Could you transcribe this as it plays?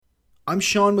I'm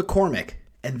Sean McCormick,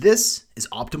 and this is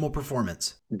Optimal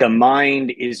Performance. The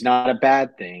mind is not a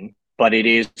bad thing, but it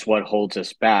is what holds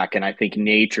us back. And I think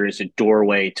nature is a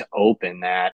doorway to open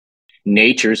that.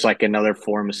 Nature is like another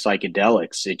form of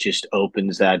psychedelics. It just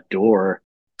opens that door,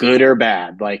 good or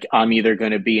bad. Like I'm either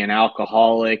going to be an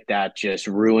alcoholic that just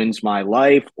ruins my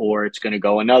life, or it's going to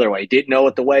go another way. Didn't know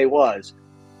what the way was.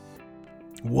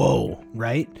 Whoa,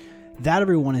 right? That,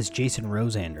 everyone, is Jason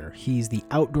Rosander. He's the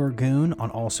Outdoor Goon on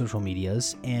all social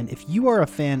medias. And if you are a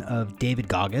fan of David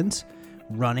Goggins,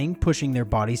 running, pushing their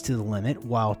bodies to the limit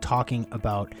while talking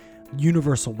about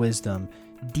universal wisdom,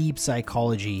 deep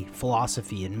psychology,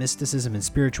 philosophy, and mysticism and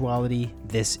spirituality,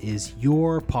 this is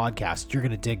your podcast. You're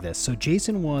going to dig this. So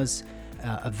Jason was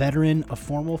a veteran, a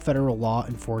formal federal law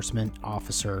enforcement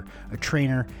officer, a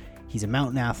trainer. He's a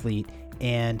mountain athlete,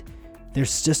 and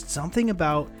there's just something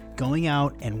about going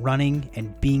out and running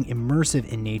and being immersive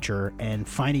in nature and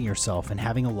finding yourself and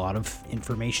having a lot of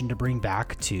information to bring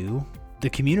back to the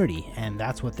community. And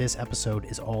that's what this episode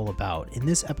is all about. In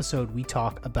this episode, we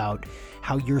talk about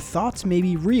how your thoughts may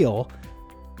be real,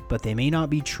 but they may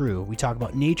not be true. We talk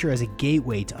about nature as a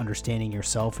gateway to understanding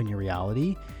yourself and your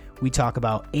reality. We talk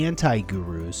about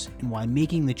anti-gurus and why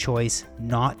making the choice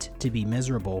not to be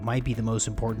miserable might be the most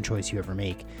important choice you ever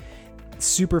make.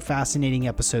 Super fascinating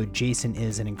episode. Jason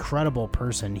is an incredible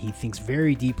person. He thinks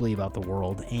very deeply about the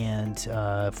world, and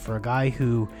for a guy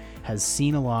who has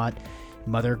seen a lot,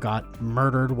 mother got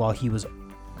murdered while he was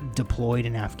deployed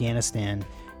in Afghanistan.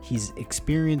 He's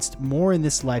experienced more in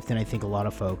this life than I think a lot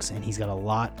of folks, and he's got a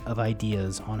lot of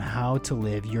ideas on how to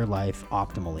live your life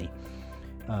optimally.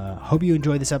 Hope you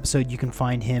enjoy this episode. You can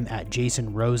find him at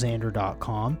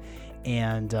jasonrosander.com,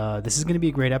 and this is going to be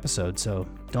a great episode, so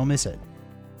don't miss it.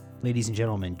 Ladies and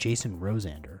gentlemen, Jason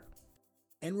Rosander.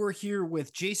 And we're here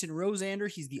with Jason Rosander.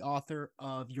 He's the author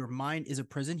of Your Mind is a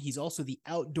Prison. He's also the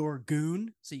Outdoor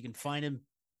Goon, so you can find him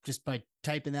just by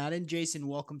typing that in. Jason,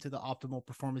 welcome to the Optimal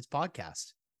Performance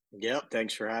Podcast. Yep.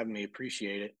 Thanks for having me.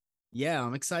 Appreciate it. Yeah,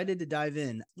 I'm excited to dive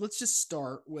in. Let's just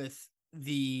start with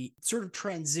the sort of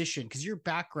transition, because your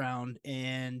background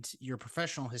and your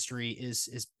professional history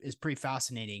is pretty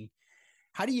fascinating.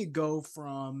 How do you go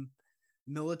from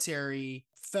military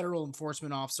federal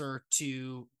enforcement officer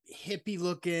to hippie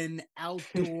looking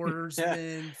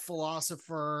outdoorsman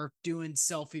philosopher doing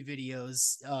selfie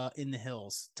videos in the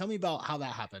hills? Tell me about how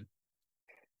that happened.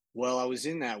 Well, I was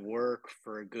in that work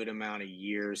for a good amount of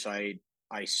years. I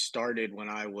started when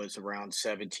I was around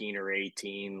 17 or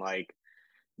 18, like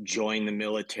joined the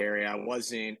military. I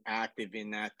wasn't active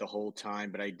in that the whole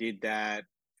time, but I did that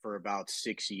for about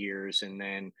 6 years and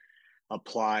then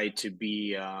applied to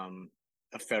be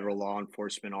a federal law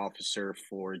enforcement officer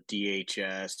for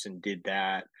DHS and did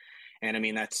that. And I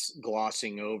mean, that's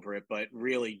glossing over it, but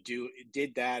really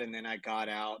did that. And then I got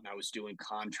out and I was doing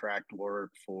contract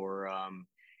work for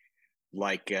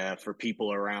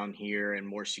people around here and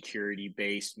more security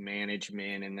based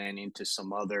management and then into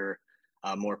some other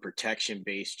more protection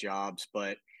based jobs.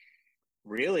 But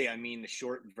really, I mean, the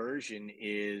short version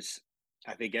is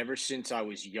I think ever since I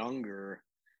was younger,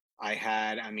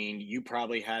 I mean, you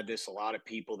probably had this, a lot of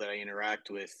people that I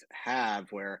interact with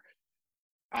have, where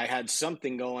I had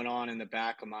something going on in the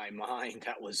back of my mind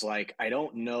that was like, I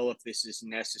don't know if this is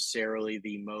necessarily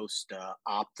the most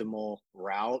optimal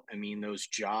route. I mean, those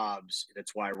jobs,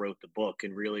 that's why I wrote the book,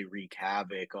 can really wreak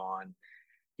havoc on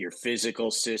your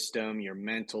physical system, your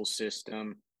mental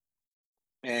system.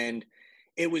 And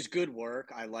it was good work.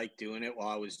 I liked doing it while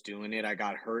I was doing it. I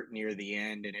got hurt near the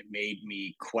end and it made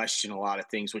me question a lot of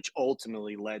things, which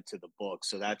ultimately led to the book.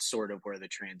 So that's sort of where the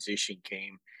transition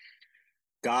came.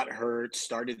 Got hurt,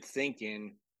 started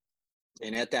thinking,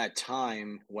 and at that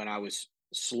time when I was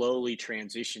slowly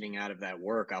transitioning out of that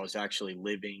work, I was actually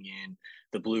living in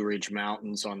the Blue Ridge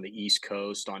Mountains on the East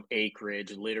Coast on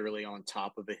acreage, literally on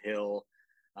top of a hill,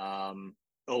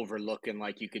 overlooking,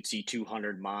 like, you could see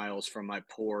 200 miles from my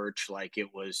porch. Like,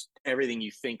 it was everything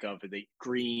you think of the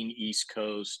green East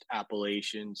Coast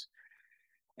Appalachians.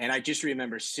 And I just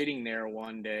remember sitting there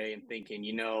one day and thinking,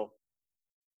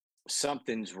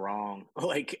 something's wrong.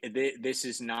 Like, this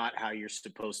is not how you're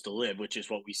supposed to live, which is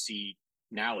what we see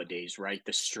nowadays, right?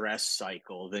 The stress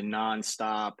cycle, the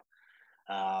nonstop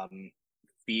um,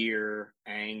 fear,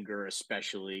 anger,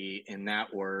 especially in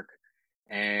that work,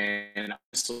 and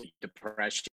honestly,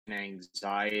 depression,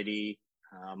 anxiety,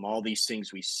 all these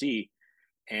things we see.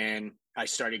 And I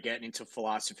started getting into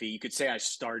philosophy. You could say I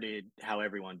started how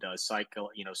everyone does,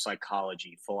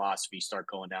 psychology, philosophy, start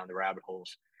going down the rabbit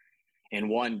holes. And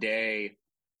one day,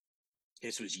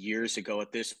 this was years ago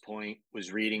at this point,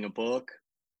 was reading a book.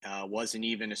 Wasn't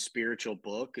even a spiritual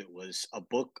book. It was a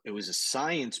book. It was a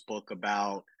science book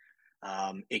about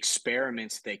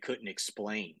experiments they couldn't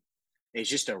explain. It's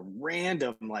just a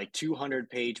random like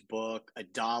 200-page book,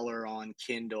 $1 on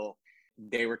Kindle.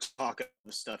 They were talking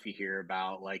the stuff you hear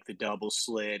about, like the double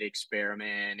slit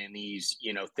experiment and these,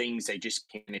 things they just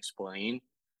can't explain.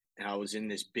 And I was in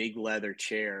this big leather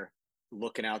chair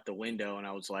looking out the window, and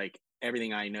I was like,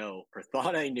 everything I know or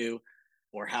thought I knew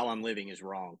or how I'm living is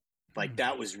wrong. Like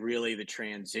that was really the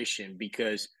transition,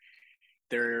 because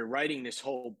they're writing this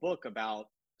whole book about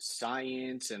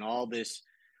science and all this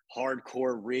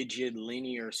hardcore, rigid,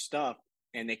 linear stuff,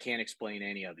 and they can't explain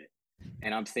any of it.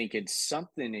 And I'm thinking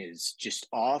something is just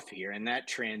off here. And that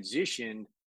transition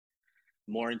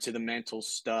more into the mental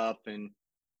stuff and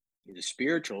the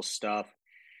spiritual stuff.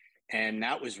 And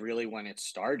that was really when it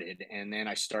started. And then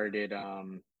I started,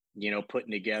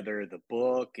 putting together the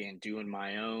book and doing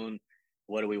my own,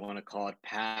 what do we want to call it,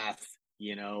 path,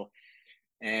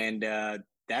 and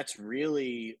that's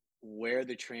really where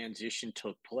the transition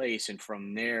took place. And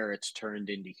from there, it's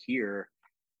turned into here.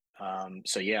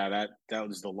 So yeah, that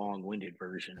was the long-winded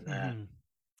version of that.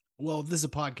 Well, this is a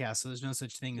podcast, so there's no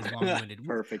such thing as long-winded.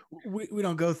 Perfect. We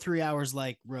don't go 3 hours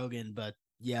like Rogan, but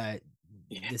yeah,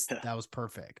 Yeah. that was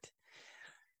perfect.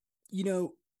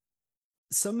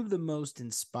 Some of the most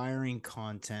inspiring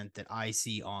content that I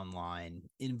see online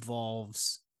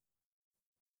involves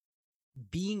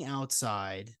being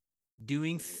outside,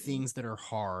 doing things that are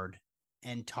hard,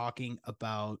 and talking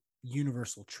about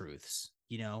universal truths.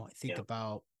 I think Yep.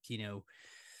 about,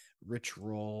 Rich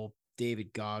Roll,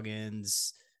 David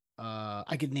Goggins.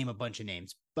 I could name a bunch of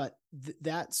names, but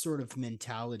that sort of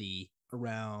mentality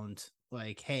around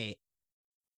like, hey,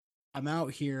 I'm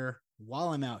out here. While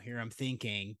I'm out here, I'm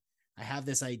thinking, I have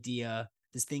this idea.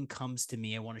 This thing comes to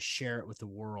me. I want to share it with the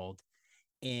world.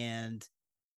 And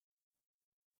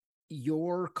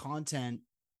your content,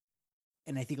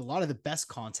 and I think a lot of the best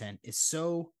content, is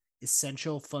so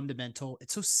essential, fundamental.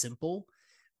 It's so simple,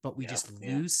 but we Yeah. just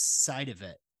Yeah. lose sight of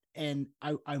it. And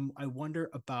I wonder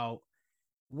about,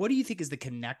 what do you think is the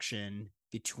connection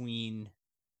between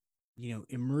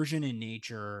immersion in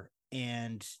nature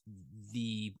and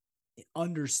the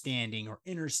understanding or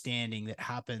understanding that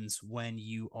happens when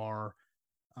you are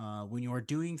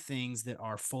doing things that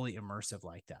are fully immersive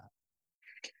like that?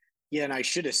 Yeah, and I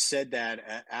should have said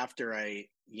that after I,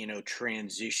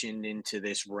 transitioned into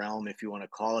this realm, if you want to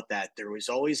call it that. There was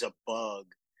always a bug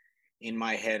in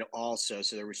my head also.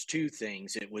 So there was two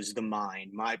things. It was the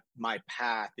mind. My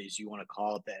path, as you want to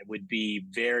call it that, would be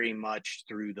very much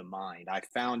through the mind. I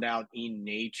found out in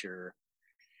nature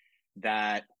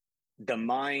that the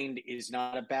mind is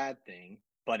not a bad thing,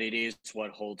 but it is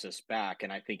what holds us back.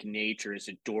 And I think nature is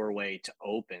a doorway to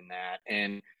open that.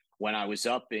 And when I was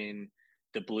up in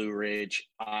the Blue Ridge,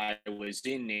 I was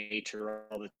in nature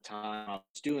all the time. I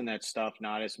was doing that stuff,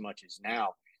 not as much as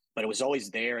now, but it was always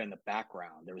there in the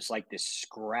background. There was like this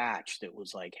scratch that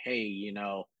was like, hey,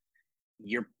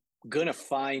 you're going to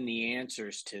find the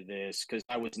answers to this, because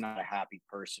I was not a happy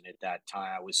person at that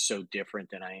time. I was so different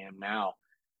than I am now,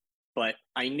 but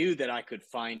I knew that I could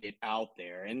find it out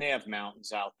there. And they have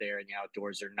mountains out there, and the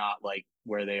outdoors are not like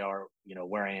where they are,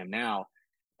 where I am now.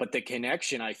 But the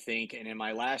connection, I think, and in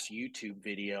my last YouTube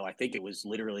video, I think it was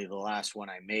literally the last one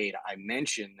I made, I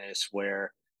mentioned this,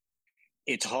 where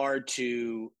it's hard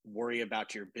to worry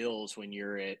about your bills when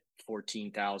you're at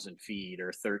 14,000 feet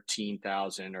or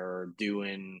 13,000 or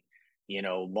doing,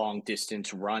 long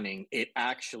distance running. It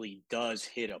actually does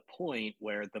hit a point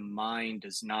where the mind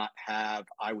does not have,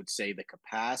 I would say, the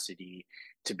capacity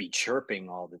to be chirping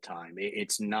all the time.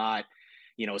 It's not,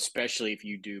 especially if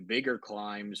you do bigger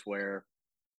climbs where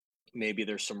maybe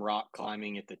there's some rock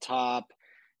climbing at the top,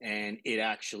 and it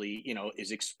actually,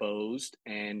 is exposed.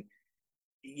 And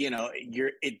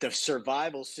the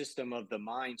survival system of the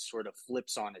mind sort of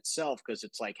flips on itself, because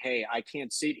it's like, hey, I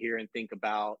can't sit here and think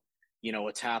about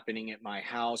what's happening at my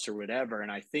house or whatever.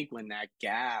 And I think when that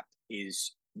gap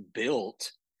is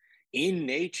built in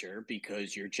nature,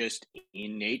 because you're just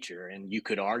in nature, and you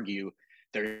could argue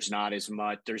there's not as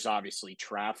much, there's obviously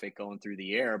traffic going through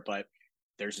the air, but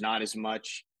there's not as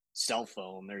much cell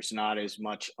phone, there's not as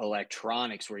much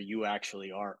electronics, where you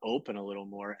actually are open a little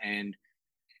more. And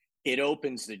it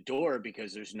opens the door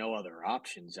because there's no other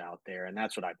options out there. And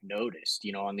that's what I've noticed.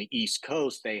 On the East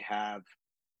Coast, they have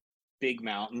big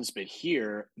mountains, but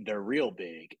here they're real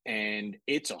big. And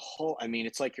it's a whole, I mean,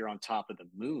 it's like you're on top of the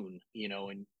moon,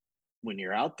 and when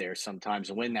you're out there sometimes.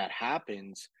 And when that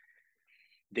happens,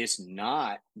 this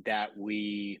knot that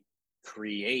we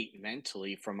create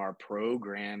mentally from our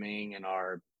programming and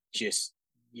our just,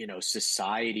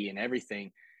 society and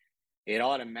everything, it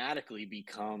automatically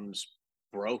becomes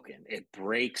broken. It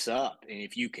breaks up. And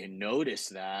if you can notice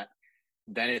that,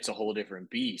 then it's a whole different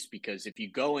beast. Because if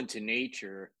you go into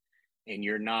nature and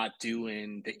you're not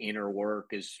doing the inner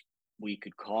work, as we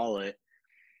could call it,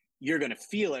 you're going to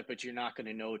feel it, but you're not going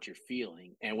to know what you're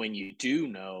feeling. And when you do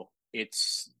know,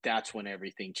 that's when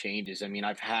everything changes. I mean,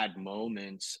 I've had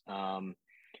moments, on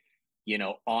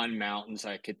mountains.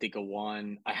 I could think of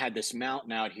one. I had this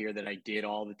mountain out here that I did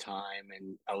all the time,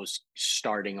 and I was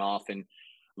starting off and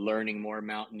learning more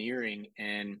mountaineering.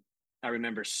 And I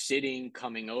remember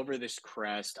coming over this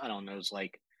crest. I don't know, it was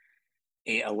like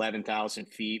 11,000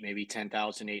 feet, maybe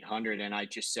 10,800. And I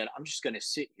just said, I'm just going to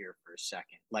sit here for a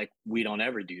second. Like, we don't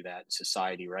ever do that in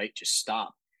society, right? Just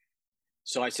stop.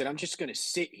 So I said, I'm just going to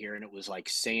sit here. And it was like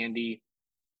sandy.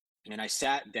 And I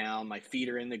sat down, my feet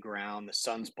are in the ground, the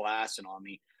sun's blasting on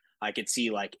me. I could see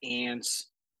like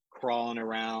ants crawling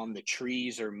around, the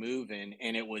trees are moving.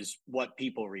 And it was what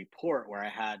people report, where I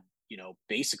had,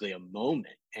 basically a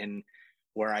moment, and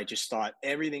where I just thought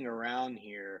everything around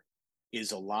here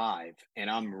is alive and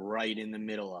I'm right in the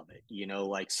middle of it.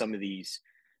 Like some of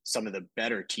the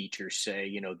better teachers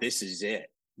say, this is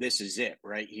it. This is it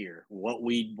right here. What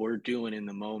we're doing in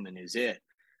the moment is it.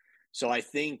 So I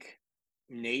think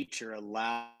nature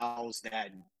allows that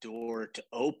door to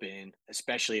open,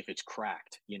 especially if it's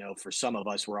cracked. For some of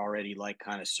us, we're already like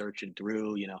kind of searching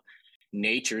through,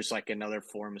 nature's like another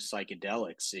form of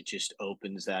psychedelics. It just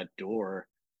opens that door.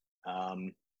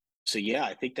 Um, so yeah,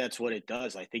 I think that's what it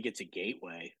does. I think it's a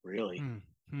gateway, really.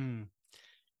 Hmm.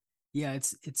 Yeah,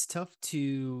 it's tough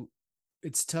to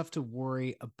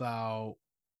worry about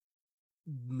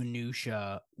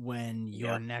minutia when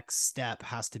your Yeah. next step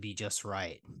has to be just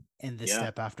right, and the Yeah.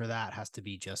 step after that has to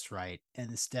be just right, and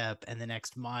the step and the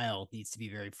next mile needs to be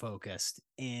very focused.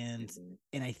 and Mhm.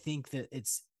 and I think that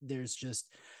there's just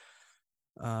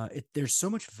there's so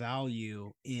much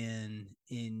value in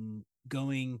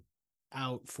going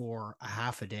out for a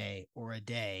half a day or a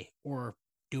day or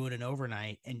doing an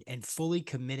overnight and fully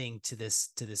committing to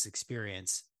this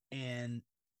experience. And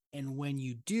when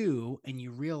you do, and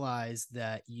you realize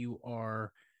that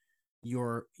your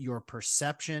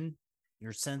perception,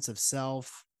 your sense of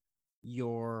self,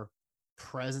 your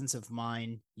presence of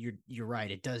mind, you're right,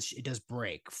 it does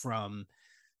break from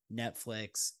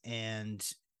Netflix and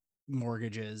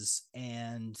mortgages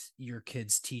and your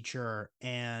kid's teacher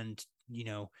and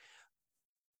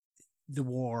the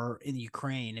war in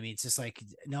Ukraine. I mean, it's just like,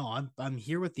 no, I'm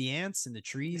here with the ants and the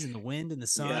trees and the wind and the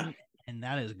Yeah. sun, and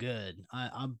that is good.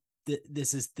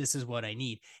 This is what I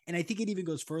need. And I think it even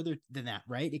goes further than that,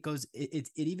 right?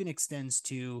 It even extends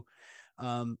to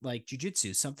like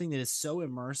jujitsu, something that is so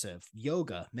immersive,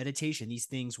 yoga, meditation, these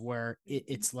things where Mhm.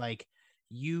 it's like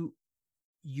you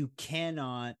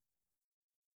cannot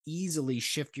easily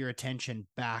shift your attention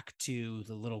back to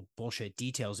the little bullshit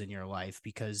details in your life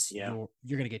because Yeah.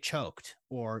 you're going to get choked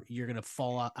or you're going to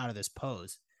fall out of this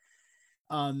pose.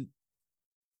 um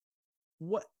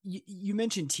what you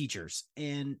mentioned teachers,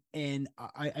 and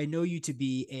I know you to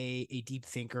be a deep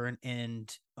thinker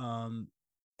and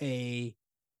a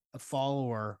a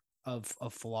follower of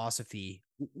philosophy.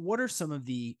 What are some of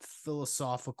the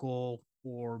philosophical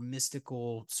or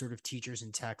mystical sort of teachers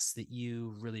and texts that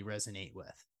you really resonate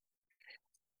with?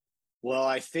 Well,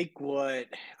 I think what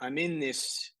I'm in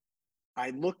this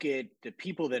I look at the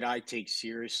people that I take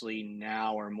seriously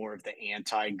now are more of the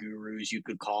anti-gurus, you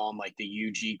could call them, like the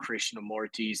UG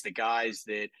Krishnamurtis, the guys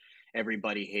that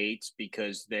everybody hates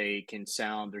because they can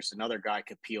sound. There's another guy,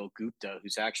 Kapil Gupta,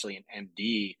 who's actually an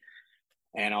MD,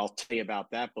 and I'll tell you about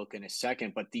that book in a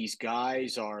second. But these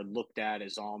guys are looked at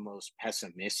as almost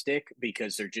pessimistic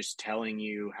because they're just telling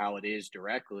you how it is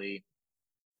directly,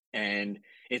 and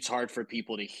it's hard for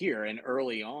people to hear. And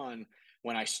early on,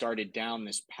 when I started down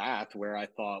this path where I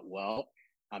thought, well,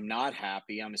 I'm not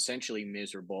happy, I'm essentially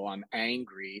miserable, I'm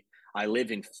angry, I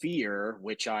live in fear,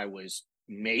 which I was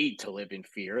made to live in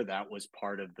fear. That was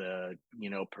part of the,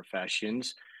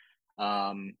 professions.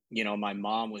 My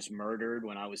mom was murdered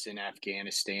when I was in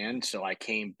Afghanistan, so I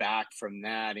came back from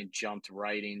that and jumped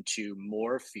right into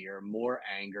more fear, more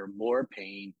anger, more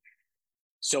pain.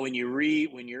 So when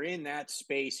you're in that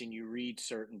space and you read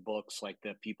certain books like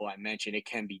the people I mentioned, it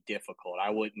can be difficult.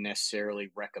 I wouldn't necessarily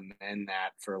recommend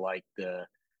that for like the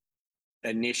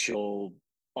initial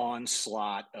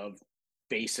onslaught of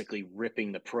basically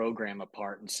ripping the program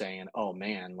apart and saying, oh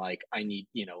man, like I need,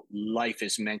 life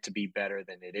is meant to be better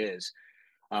than it is.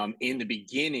 In the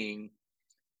beginning,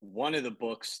 one of the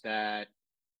books that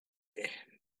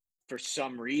for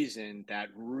some reason that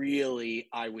really,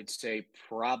 I would say,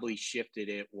 probably shifted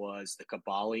it was the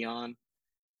Kabbalion.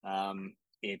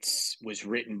 It's was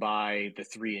written by the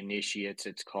Three Initiates.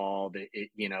 It's called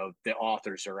the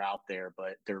authors are out there,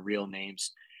 but they're real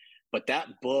names. But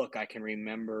that book, I can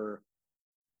remember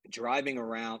driving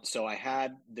around. So I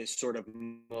had this sort of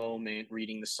moment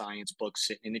reading the science book,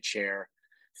 sitting in a chair,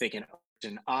 thinking, oh,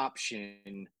 it's an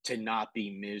option to not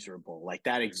be miserable. Like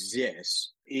that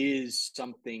exists, is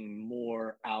something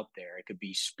more out there. It could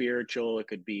be spiritual, it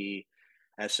could be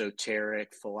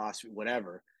esoteric, philosophy,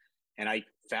 whatever. And I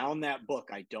found that book.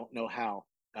 I don't know how.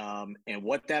 And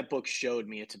what that book showed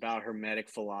me, it's about Hermetic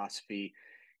philosophy.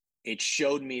 It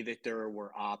showed me that there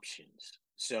were options.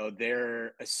 So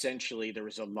there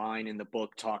was a line in the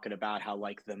book talking about how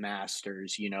like the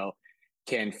masters,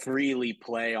 can freely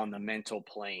play on the mental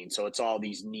plane. So it's all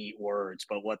these neat words,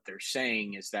 but what they're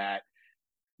saying is that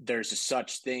there's a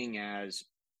such thing as,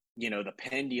 the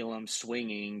pendulum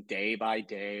swinging day by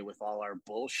day with all our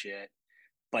bullshit,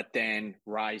 but then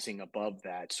rising above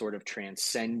that, sort of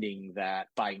transcending that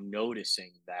by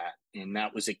noticing that. And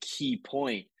that was a key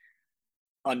point,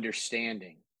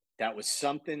 understanding. That was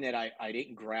something that I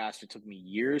didn't grasp. It took me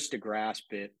years to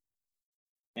grasp it.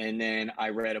 And then I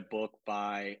read a book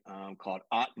by called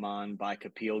Atman by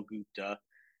Kapil Gupta.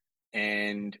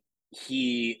 And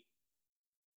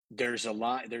there's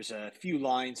a few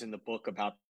lines in the book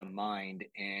about the mind,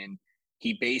 and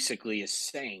he basically is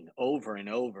saying over and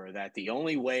over that the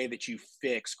only way that you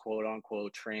fix, quote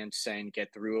unquote, transcend,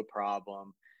 get through a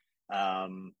problem,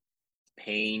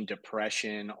 pain,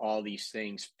 depression, all these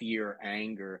things, fear,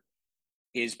 anger,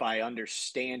 is by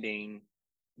understanding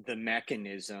the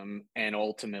mechanism and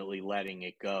ultimately letting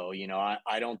it go.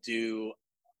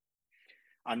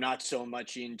 I'm not so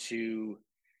much into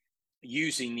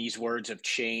using these words of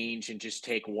change and just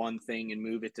take one thing and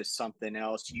move it to something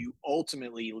else. You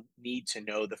ultimately need to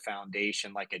know the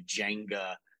foundation, like a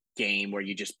Jenga game where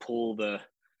you just pull the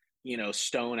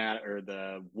stone out or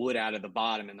the wood out of the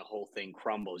bottom and the whole thing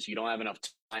crumbles. You don't have enough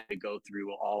time to go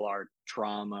through all our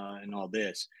trauma and all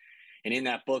this. And in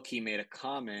that book, he made a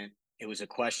comment. It was a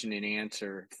question and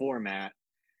answer format.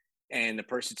 And the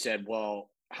person said, well,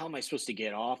 how am I supposed to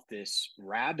get off this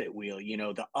rabbit wheel?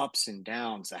 The ups and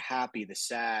downs, the happy, the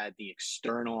sad, the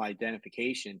external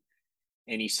identification.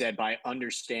 And he said, by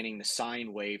understanding the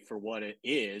sine wave for what it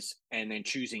is, and then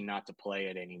choosing not to play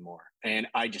it anymore. And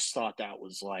I just thought that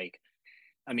was like,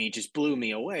 it just blew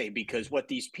me away, because what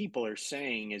these people are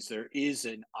saying is there is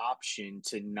an option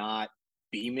to not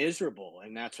be miserable.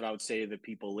 And that's what I would say to the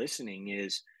people listening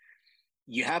is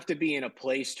you have to be in a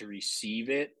place to receive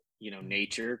it.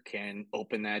 Nature can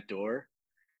open that door,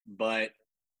 but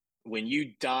when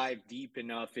you dive deep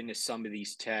enough into some of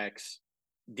these texts,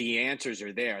 the answers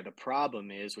are there. The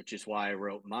problem is, which is why I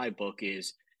wrote my book,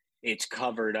 is it's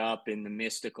covered up in the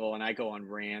mystical. And I go on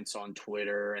rants on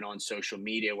Twitter and on social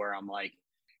media where I'm like,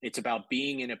 it's about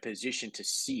being in a position to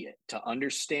see it, to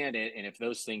understand it. And if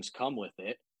those things come with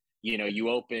it, you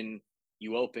open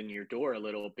your door a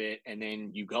little bit, and then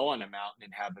you go on a mountain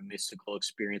and have a mystical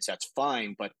experience. That's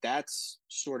fine, but that's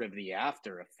sort of the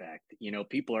after effect.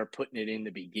 People are putting it in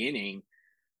the beginning,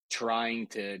 trying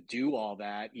to do all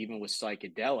that, even with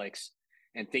psychedelics,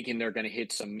 and thinking they're going to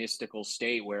hit some mystical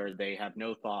state where they have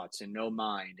no thoughts and no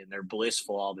mind and they're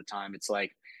blissful all the time. It's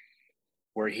like,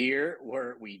 we're here,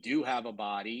 we do have a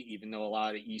body, even though a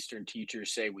lot of Eastern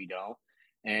teachers say we don't,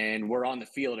 and we're on the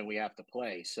field and we have to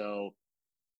play. So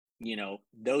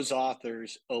those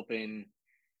authors open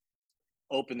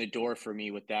the door for me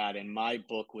with that. And my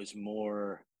book was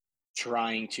more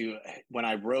trying to, when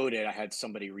I wrote it, I had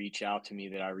somebody reach out to me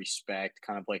that I respect,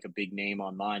 kind of like a big name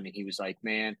online. And he was like,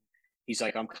 man,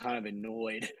 I'm kind of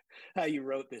annoyed how you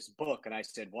wrote this book. And I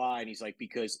said, why? And he's like,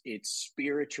 because it's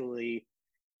spiritually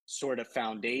sort of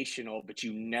foundational, but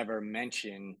you never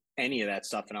mention any of that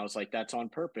stuff. And I was like, that's on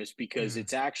purpose, because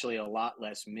it's actually a lot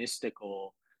less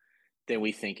mystical than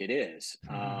we think it is.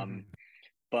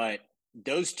 But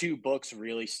those two books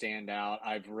really stand out.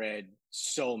 I've read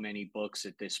so many books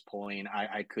at this point.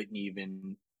 I couldn't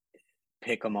even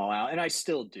pick them all out, and I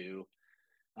still do.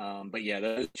 But yeah,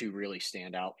 those two really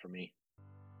stand out for me.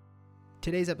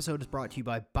 Today's episode is brought to you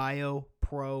by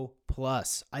BioPro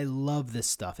Plus. I love this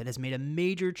stuff. It has made a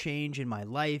major change in my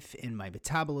life, in my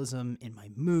metabolism, in my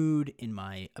mood, in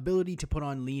my ability to put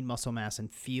on lean muscle mass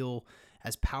and feel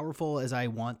as powerful as I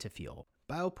want to feel.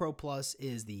 BioPro Plus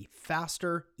is the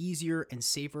faster, easier, and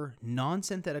safer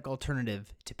non-synthetic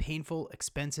alternative to painful,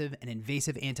 expensive, and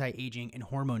invasive anti-aging and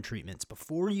hormone treatments.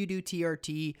 Before you do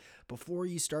TRT, before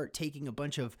you start taking a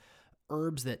bunch of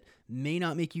herbs that may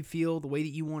not make you feel the way that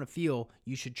you want to feel,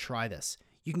 you should try this.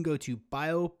 You can go to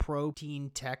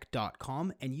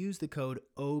bioproteintech.com and use the code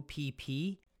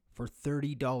OPP for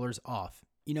 $30 off.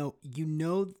 You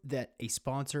know that a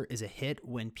sponsor is a hit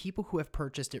when people who have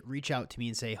purchased it reach out to me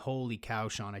and say, "Holy cow,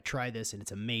 Sean, I tried this and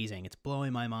it's amazing. It's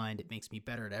blowing my mind. It makes me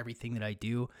better at everything that I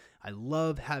do." I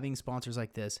love having sponsors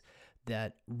like this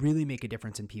that really make a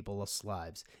difference in people's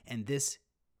lives. And this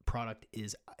product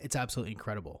it's absolutely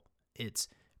incredible. It's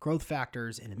growth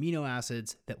factors and amino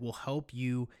acids that will help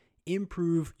you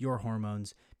improve your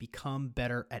hormones, become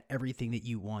better at everything that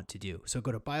you want to do. So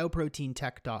go to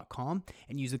bioproteintech.com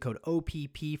and use the code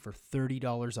OPP for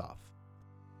 $30 off.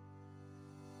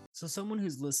 So someone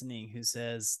who's listening who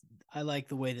says, I like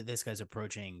the way that this guy's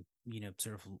approaching,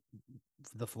 sort of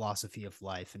the philosophy of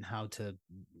life and how to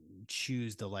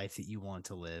choose the life that you want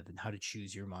to live and how to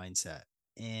choose your mindset.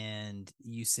 And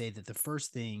you say that the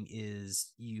first thing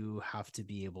is you have to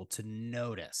be able to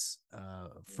notice,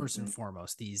 first and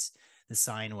foremost, the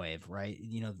sine wave, right?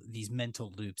 These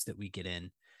mental loops that we get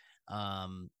in,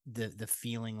 the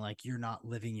feeling like you're not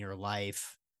living your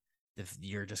life,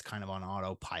 you're just kind of on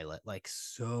autopilot, like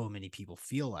so many people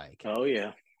feel like. Oh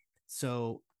yeah.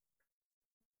 So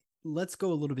let's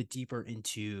go a little bit deeper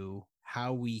into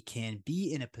how we can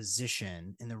be in a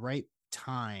position in the right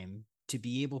time to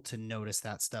be able to notice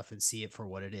that stuff and see it for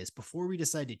what it is before we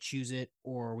decide to choose it,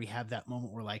 or we have that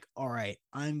moment where like, all right,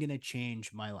 I'm going to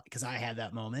change my life. Cause I had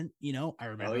that moment, I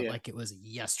remember it like it was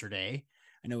yesterday.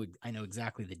 I know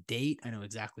exactly the date. I know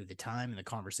exactly the time and the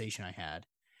conversation I had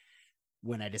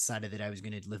when I decided that I was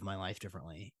going to live my life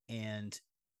differently. And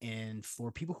for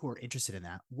people who are interested in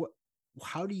that,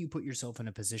 how do you put yourself in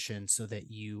a position so that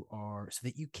you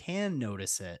can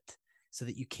notice it, so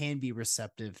that you can be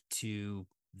receptive to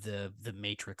the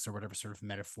matrix or whatever sort of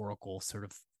metaphorical sort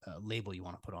of label you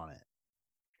want to put on it?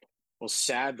 Well,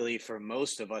 sadly, for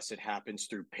most of us, it happens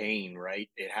through pain, right?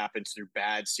 It happens through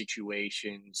bad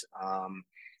situations.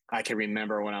 I can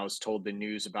remember when I was told the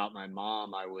news about my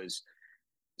mom, I was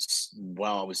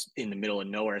in the middle of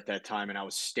nowhere at that time, and I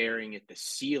was staring at the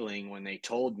ceiling when they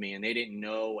told me, and they didn't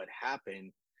know what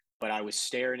happened. But I was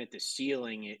staring at the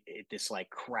ceiling at this like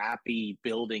crappy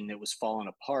building that was falling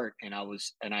apart, and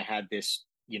I had this,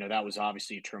 that was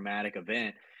obviously a traumatic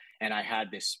event, and I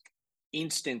had this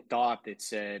instant thought that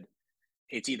said,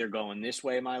 it's either going this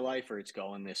way in my life or it's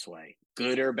going this way,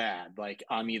 good or bad. Like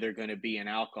I'm either going to be an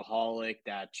alcoholic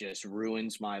that just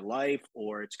ruins my life,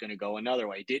 or it's going to go another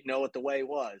way. Didn't know what the way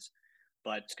was,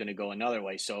 but it's going to go another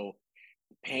way. So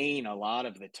pain a lot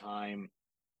of the time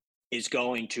is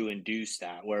going to induce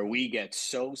that, where we get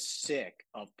so sick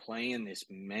of playing this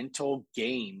mental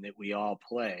game that we all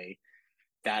play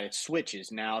that it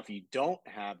switches. Now, if you don't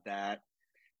have that,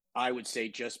 I would say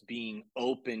just being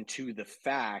open to the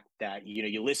fact that,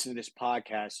 you listen to this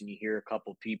podcast and you hear a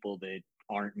couple people that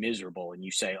aren't miserable and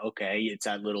you say, okay, it's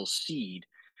that little seed.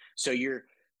 So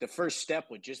the first step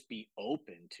would just be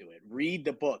open to it. Read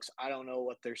the books. I don't know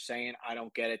what they're saying. I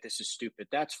don't get it. This is stupid.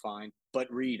 That's fine,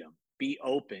 but read them. Be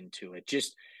open to it.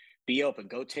 Just be open.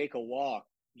 Go take a walk,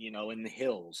 in the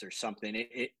hills or something.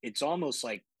 It's almost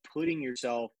like putting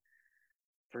yourself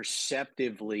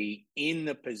perceptively in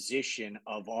the position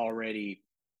of already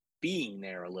being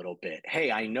there a little bit. Hey,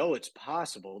 I know it's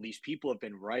possible. These people have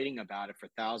been writing about it for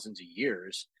thousands of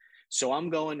years. So I'm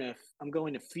going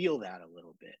to feel that a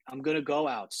little bit. I'm going to go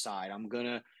outside. I'm going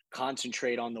to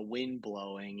concentrate on the wind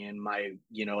blowing and my,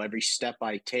 every step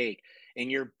I take. And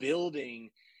you're building,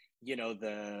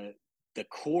 the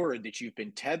cord that you've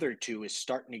been tethered to is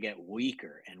starting to get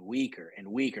weaker and weaker and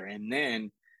weaker. And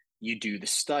then you do the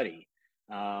study.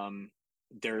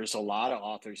 There's a lot of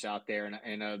authors out there,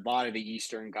 and a lot of the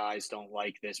Eastern guys don't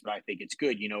like this, but I think it's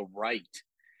good. Write,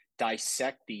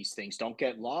 dissect these things. Don't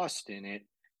get lost in it,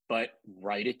 but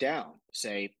write it down.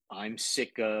 Say, I'm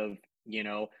sick of,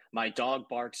 my dog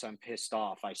barks, I'm pissed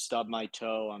off. I stub my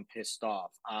toe, I'm pissed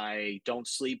off. I don't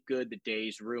sleep good, the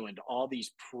day's ruined. All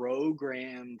these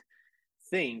programmed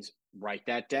things, write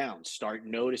that down. Start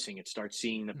noticing it, start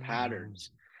seeing the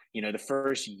patterns. The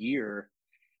first year,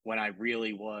 when I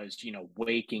really was,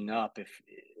 waking up, if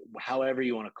however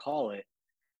you want to call it,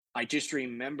 I just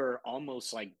remember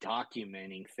almost like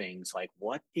documenting things like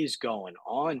what is going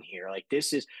on here? Like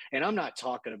this is, and I'm not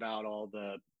talking about all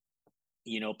the,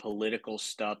 political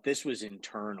stuff. This was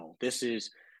internal. This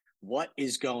is what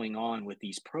is going on with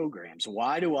these programs.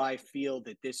 Why do I feel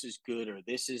that this is good or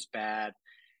this is bad?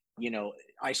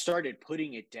 I started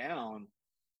putting it down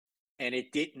and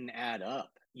it didn't add up.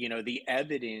 The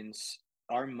evidence,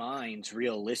 our minds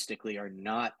realistically are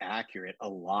not accurate a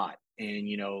lot. And,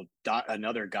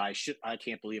 another guy, I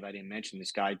can't believe I didn't mention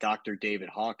this guy, Dr. David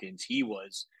Hawkins. He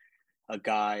was a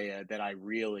guy that I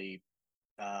really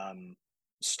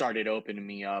started opening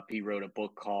me up. He wrote a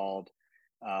book called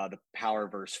The Power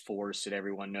versus Force that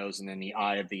everyone knows, and then The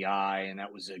Eye of the Eye, and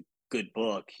that was a good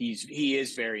book. He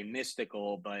is very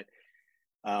mystical, but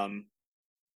um,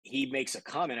 he makes a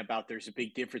comment about there's a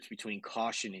big difference between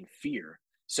caution and fear.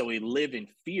 So we live in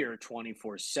fear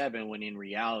 24/7 when in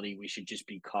reality we should just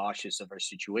be cautious of our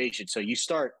situation. So you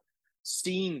start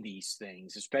seeing these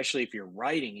things, especially if you're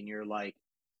writing and you're like,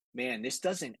 man, this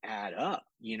doesn't add up.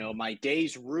 You know, my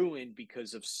day's ruined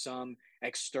because of some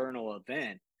external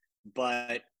event.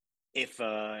 But if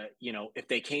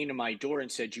they came to my door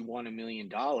and said you won $1 million,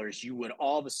 you would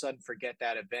all of a sudden forget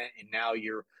that event, and now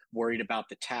you're worried about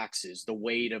the taxes, the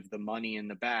weight of the money in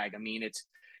the bag. I mean, it's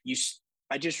you.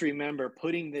 I just remember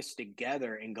putting this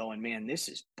together and going, man, this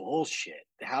is bullshit.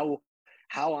 How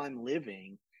I'm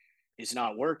living is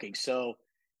not working. So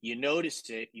you notice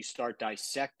it, you start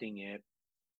dissecting it.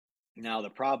 Now the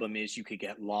problem is you could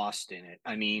get lost in it.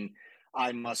 I mean,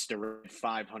 I must have read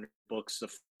 500 books the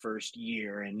first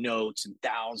year and notes and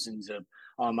thousands of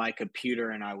on my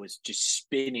computer, and I was just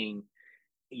spinning,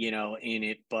 in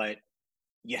it. But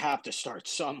you have to start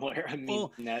somewhere. I mean,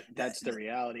 Well, that's the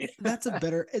reality.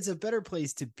 it's a better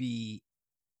place to be,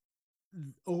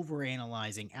 over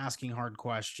analyzing, asking hard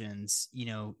questions,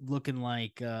 looking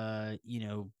like a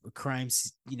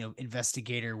crimes,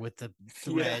 investigator with the Yeah.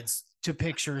 threads to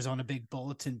pictures on a big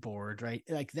bulletin board, right?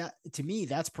 Like that, to me,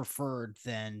 that's preferred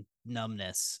than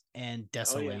numbness and Oh yeah.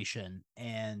 desolation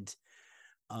and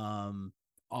um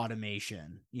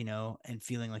automation, and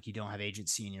feeling like you don't have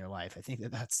agency in your life. I think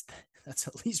that's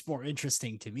at least more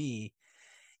interesting to me.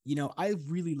 I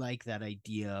really like that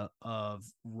idea of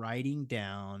writing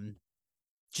down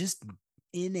just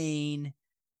inane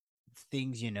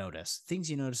things you notice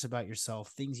about yourself,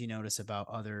 things you notice about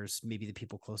others, maybe the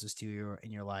people closest to you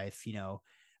in your life.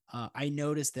 I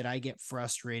notice that I get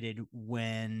frustrated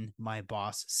when my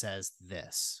boss says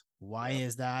this. Why Yep.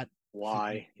 is that?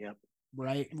 Why? Yep.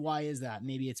 Right? Why is that?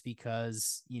 Maybe it's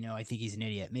because I think he's an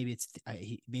idiot. Maybe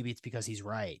it's because he's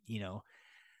right.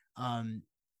 Um,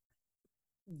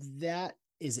 that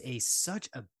is such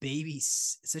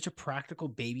a practical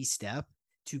baby step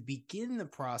to begin the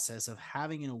process of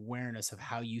having an awareness of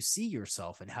how you see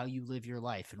yourself and how you live your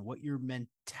life and what your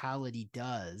mentality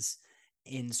does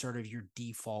in sort of your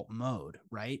default mode,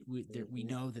 right? We Mm-hmm.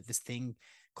 know that this thing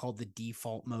called the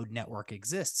default mode network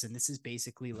exists, and this is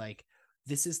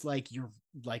like your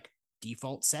like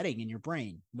default setting in your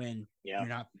brain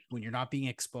Yeah. when you're not being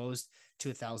exposed to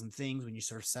 1,000 things, when you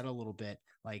sort of settle a little bit.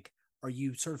 Like, are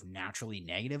you sort of naturally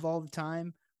negative all the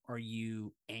time? Are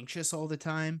you anxious all the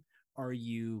time? Are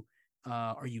you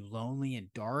lonely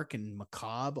and dark and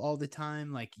macabre all the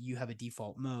time? Like, you have a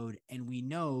default mode, and we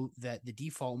know that the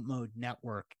default mode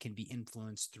network can be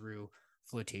influenced through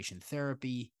flotation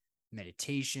therapy,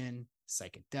 meditation,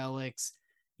 psychedelics,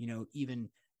 even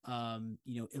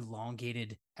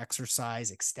elongated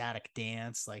exercise, ecstatic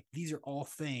dance. Like, these are all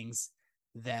things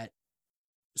that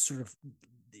sort of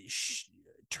sh-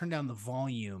 turn down the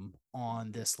volume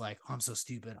on this, like, oh, I'm so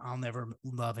stupid, I'll never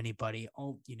love anybody,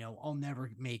 I'll never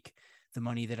make the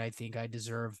money that I think I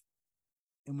deserve.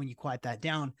 And when you quiet that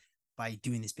down by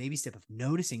doing this baby step of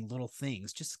noticing little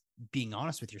things, just being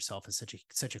honest with yourself is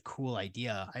such a cool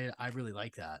idea. I really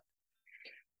like that.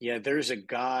 Yeah, there's a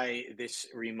guy, this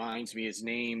reminds me his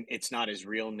name, it's not his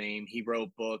real name. He wrote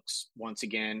books. Once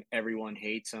again, everyone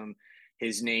hates him.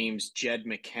 His name's Jed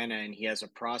McKenna, and he has a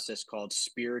process called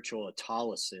spiritual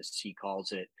autolysis, he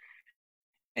calls it.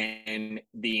 And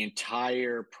the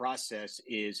entire process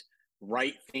is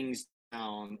write things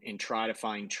down and try to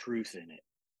find truth in it,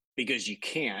 because you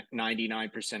can't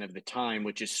 99% of the time,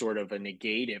 which is sort of a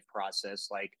negative process.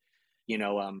 Like, you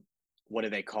know, what are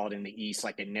they called in the East?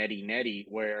 Like a neti neti,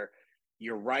 where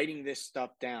you're writing this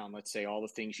stuff down. Let's say all the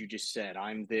things you just said.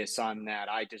 I'm this, I'm that,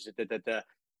 I just, da, da, da.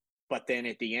 But then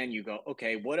at the end, you go,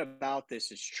 okay, what about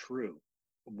this is true?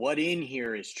 What in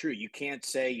here is true? You can't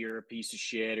say you're a piece of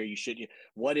shit or you should.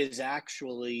 What is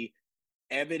actually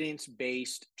evidence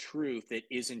based truth that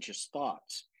isn't just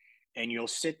thoughts? And you'll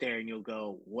sit there and you'll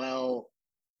go, well,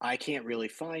 I can't really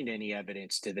find any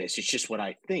evidence to this. It's just what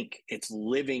I think. It's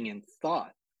living in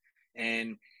thought.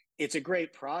 And it's a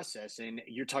great process. And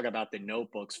you're talking about the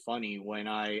notebooks. Funny, when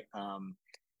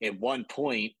at one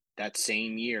point that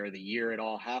same year, the year it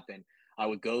all happened, I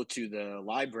would go to the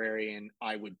library and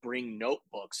I would bring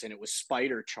notebooks, and it was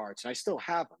spider charts. And I still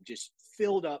have them, just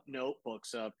filled up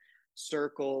notebooks of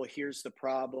circle, here's the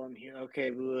problem, here, okay.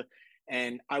 Blah.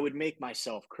 And I would make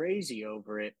myself crazy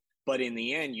over it. But in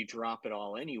the end, you drop it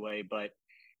all anyway. But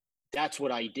that's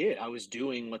what I did. I was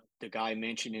doing what the guy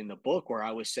mentioned in the book, where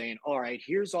I was saying, all right,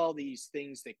 here's all these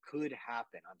things that could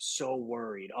happen. I'm so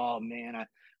worried. Oh man,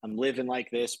 I'm living like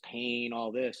this, pain,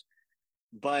 all this.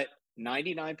 But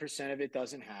 99% of it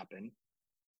doesn't happen.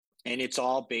 And it's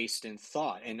all based in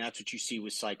thought. And that's what you see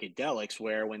with psychedelics,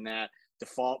 where when that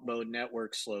default mode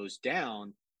network slows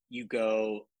down, you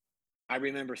go, I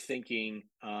remember thinking,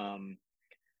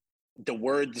 the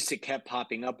words that kept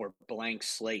popping up were blank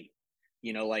slate.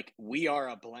 Like we are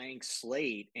a blank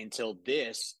slate until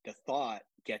the thought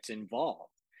gets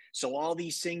involved. So all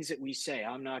these things that we say,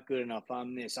 I'm not good enough,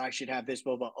 I'm this, I should have this,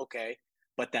 blah, blah. Okay.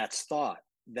 But that's thought.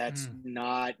 That's Mm.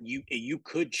 not you. You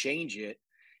could change it.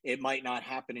 It might not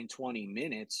happen in 20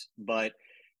 minutes, but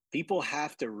people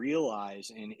have to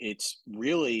realize, and it's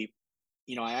really,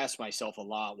 I ask myself a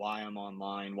lot why I'm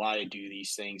online, why I do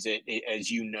these things.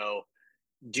 As you know,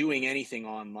 doing anything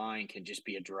online can just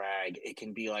be a drag. It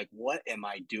can be like, what am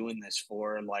I doing this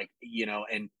for? Like,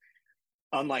 and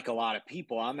unlike a lot of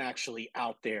people, I'm actually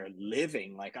out there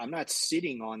living. Like, I'm not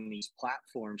sitting on these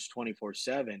platforms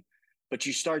 24/7. But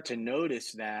you start to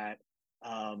notice that,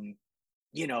 um,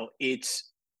 it's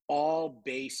all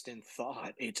based in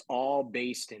thought, it's all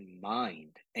based in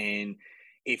mind. And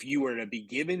if you were to be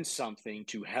given something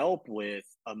to help with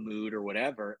a mood or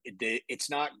whatever, it's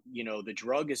not, the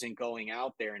drug isn't going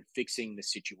out there and fixing the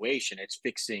situation. It's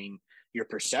fixing your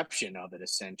perception of it,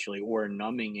 essentially, or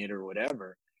numbing it or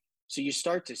whatever. So you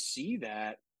start to see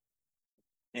that,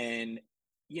 and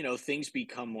things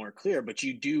become more clear. But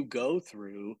you do go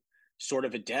through sort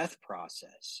of a death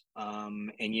process.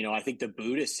 And I think the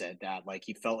Buddha said that, like,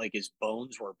 he felt like his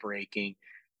bones were breaking.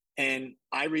 And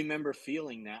I remember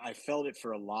feeling that. I felt it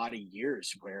for a lot of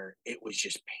years, where it was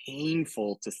just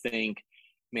painful to think,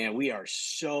 man, we are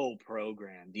so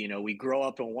programmed. We grow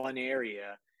up in one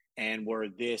area and we're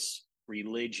this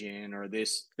religion or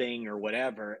this thing or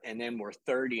whatever. And then we're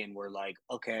 30 and we're like,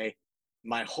 okay,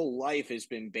 my whole life has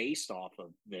been based off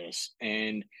of this.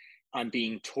 And I'm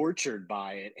being tortured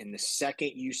by it. And the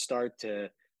second you start to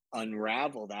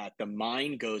unravel that, the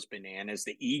mind goes bananas,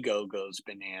 the ego goes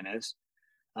bananas.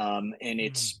 And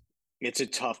Mm. it's a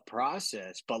tough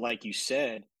process. But like you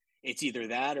said, it's either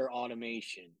that or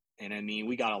automation. And I mean,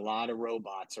 we got a lot of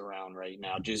robots around right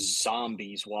now, just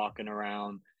zombies walking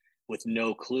around with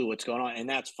no clue what's going on. And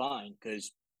that's fine,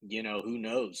 because who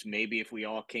knows, maybe if we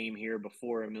all came here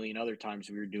before a million other times,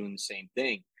 we were doing the same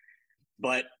thing.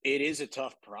 But it is a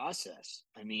tough process.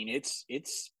 I mean, it's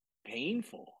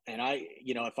painful. And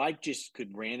if I just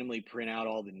could randomly print out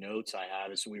all the notes I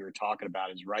have, as we were talking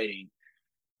about, is writing,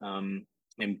 um,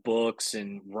 and books,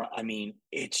 and I mean,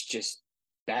 it's just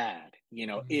bad.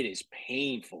 Mm. It is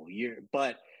painful.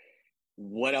 But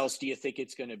what else do you think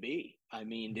it's going to be? I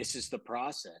mean, this is the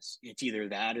process. It's either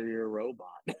that or you're a robot.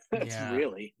 That's Yeah.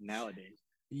 really nowadays.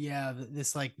 Yeah,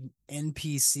 this like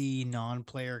NPC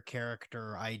non-player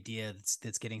character idea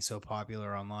that's getting so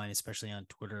popular online, especially on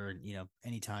Twitter. And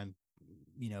anytime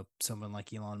someone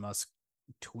like Elon Musk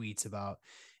tweets about,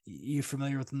 you're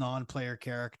familiar with non-player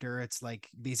character, it's like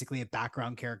basically a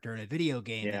background character in a video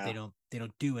game that they Yeah.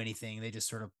 don't do anything, they just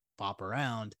sort of pop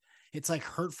around. It's like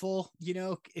hurtful,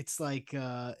 it's like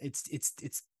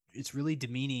it's really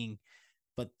demeaning.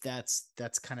 But that's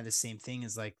kind of the same thing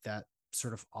as like that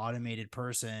sort of automated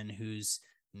person who's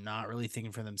not really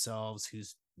thinking for themselves,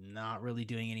 who's not really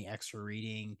doing any extra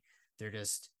reading. They're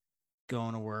just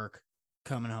going to work,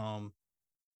 coming home,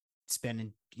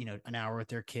 spending an hour with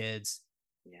their kids,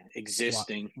 Yeah. wa-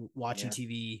 Existing. watching Yeah.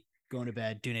 TV, going to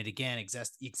bed, doing it again,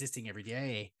 existing every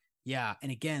day. Yeah,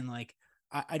 and again, like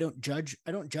I don't judge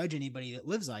anybody that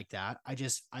lives like that. I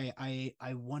just I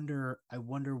wonder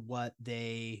what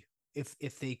they,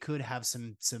 if they could have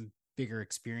some bigger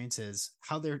experiences,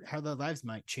 how their lives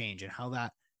might change, and how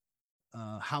that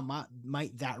how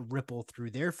might that ripple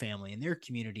through their family and their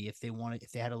community, if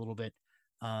if they had a little bit,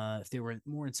 if they were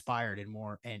more inspired and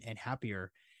more and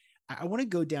happier. I want to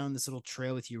go down this little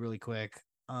trail with you really quick,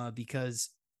 because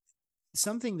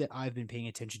something that I've been paying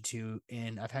attention to,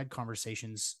 and I've had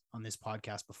conversations on this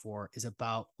podcast before, is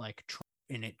about like,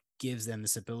 and it gives them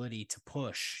this ability to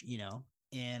push,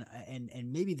 and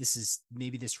maybe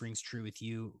this rings true with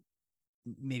you,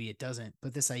 maybe it doesn't,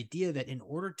 but this idea that in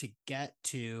order to get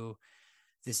to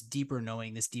this deeper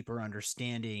knowing, this deeper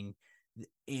understanding,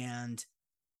 and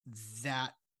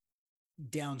that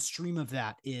downstream of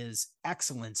that is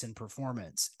excellence in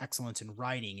performance, excellence in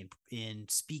writing, in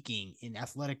speaking, in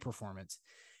athletic performance.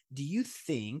 Do you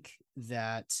think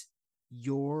that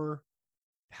your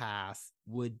path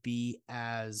would be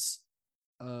as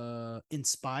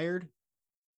inspired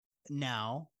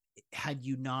now had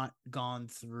you not gone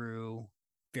through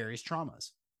various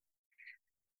traumas?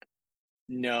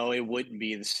 No, it wouldn't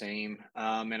be the same.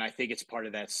 And I think it's part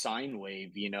of that sine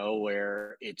wave,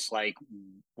 where it's like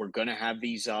we're going to have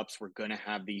these ups, we're going to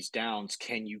have these downs.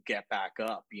 Can you get back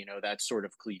up? That's sort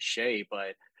of cliche,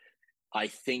 but I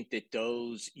think that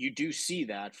you do see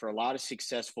that for a lot of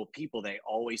successful people, they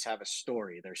always have a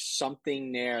story. There's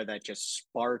something there that just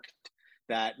sparked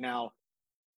that. Now,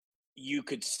 you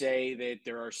could say that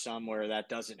there are some where that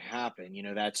doesn't happen.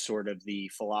 That's sort of the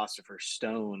philosopher's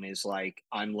stone, is like,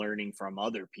 I'm learning from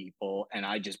other people and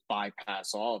I just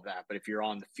bypass all of that. But if you're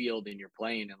on the field and you're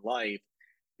playing in life,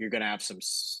 you're going to have some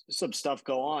stuff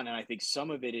go on. And I think some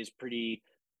of it is pretty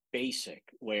basic,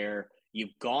 where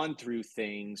you've gone through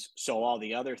things. So all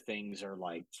the other things are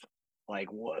like,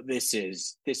 what, this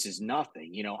is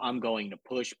nothing. I'm going to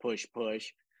push, push,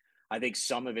 push. I think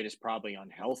some of it is probably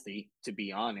unhealthy, to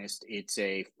be honest. It's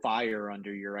a fire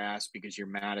under your ass because you're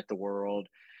mad at the world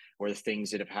or the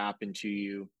things that have happened to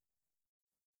you.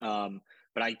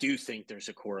 But I do think there's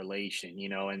a correlation,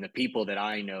 and the people that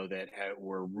I know that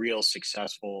were real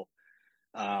successful,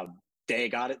 they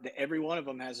got it. Every one of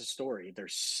them has a story.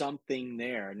 There's something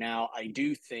there. Now, I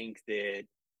do think that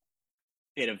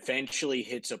it eventually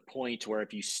hits a point where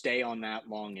if you stay on that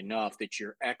long enough, that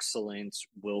your excellence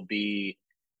will be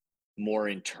more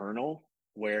internal,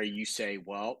 where you say,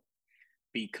 well,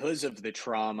 because of the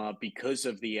trauma, because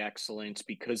of the excellence,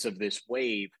 because of this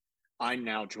wave, I'm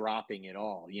now dropping it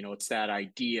all. It's that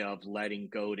idea of letting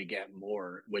go to get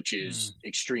more, which is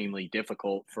extremely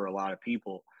difficult for a lot of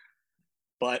people.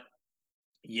 But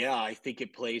yeah, I think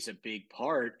it plays a big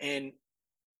part. And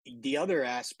the other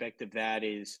aspect of that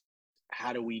is,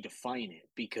 how do we define it?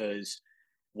 Because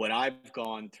what I've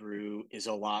gone through is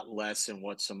a lot less than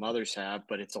what some others have,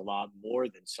 but it's a lot more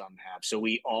than some have. So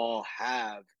we all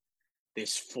have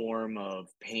this form of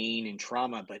pain and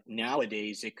trauma, but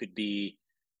nowadays it could be,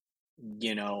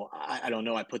 I don't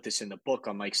know. I put this in the book.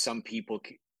 I'm like, some people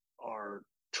are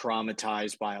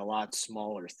traumatized by a lot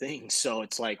smaller things. So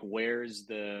it's like, where's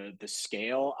the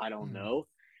scale? I don't Mm. know.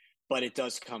 But it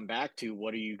does come back to,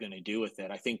 what are you going to do with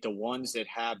it? I think the ones that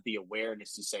have the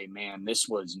awareness to say, man, this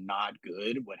was not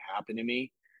good, what happened to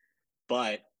me.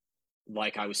 But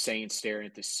like I was saying, staring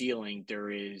at the ceiling, there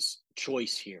is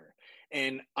choice here.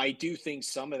 And I do think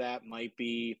some of that might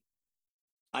be,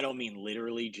 I don't mean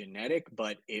literally genetic,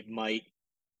 but it might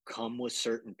come with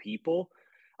certain people.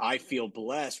 I feel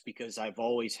blessed because I've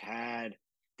always had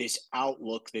this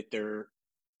outlook that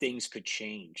things could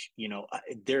change.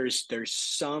 There's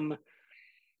some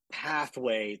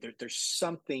pathway, there's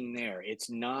something there. It's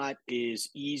not as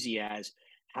easy as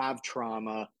have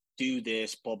trauma, do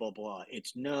this, blah blah blah.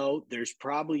 It's no, there's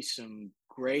probably some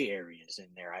gray areas in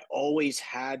there. I always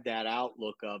had that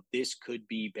outlook of, this could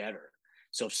be better.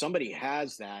 So if somebody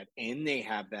has that and they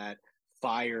have that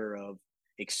fire of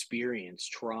experience,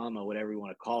 trauma, whatever you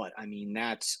want to call it, I mean,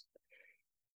 that's,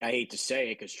 I hate to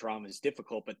say it because trauma is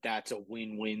difficult, but that's a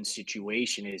win-win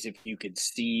situation, is if you could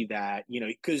see that,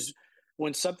 because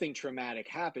when something traumatic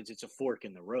happens, it's a fork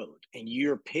in the road and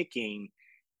you're picking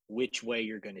which way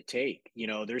you're going to take.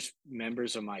 There's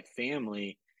members of my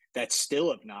family that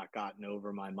still have not gotten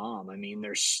over my mom. I mean,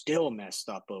 they're still messed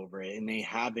up over it, and they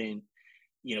haven't,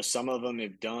 some of them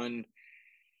have done,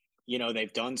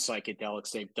 they've done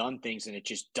psychedelics, they've done things, and it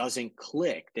just doesn't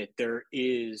click that there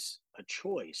is a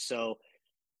choice. So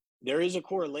there is a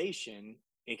correlation.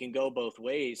 It can go both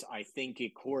ways. I think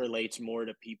it correlates more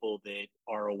to people that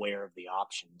are aware of the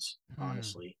options, Hmm.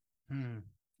 honestly. Hmm.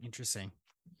 Interesting.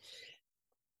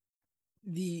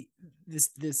 The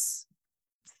this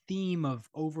theme of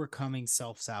overcoming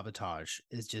self-sabotage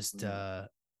is just Mm.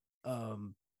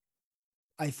 um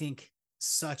I think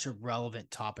such a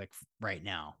relevant topic right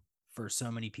now for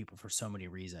so many people for so many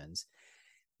reasons.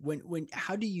 When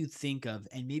how do you think of,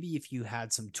 and maybe if you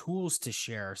had some tools to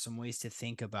share, some ways to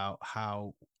think about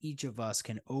how each of us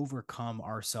can overcome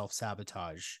our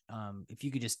self-sabotage, if you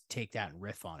could just take that and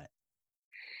riff on it.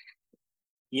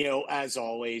 As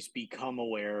always, become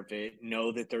aware of it,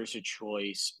 know that there's a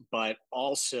choice, but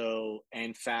also,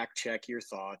 and fact check your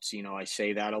thoughts. I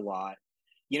say that a lot.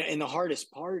 And the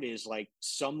hardest part is, like,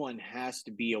 someone has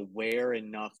to be aware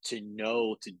enough to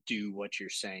know to do what you're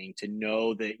saying, to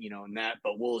know that, and that,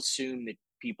 but we'll assume that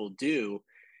people do.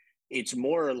 It's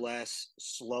more or less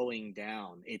slowing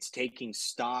down. It's taking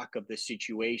stock of the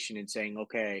situation and saying,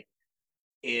 okay,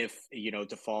 if,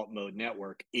 default mode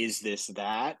network, is this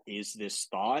that? Is this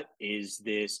thought? Is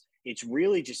this, it's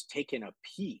really just taking a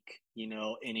peek,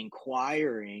 and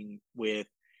inquiring with,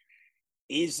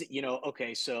 is,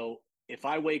 okay, so if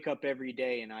I wake up every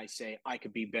day and I say, I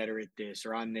could be better at this,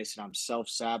 or I'm this, and I'm self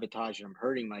sabotaging, I'm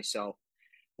hurting myself,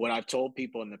 what I've told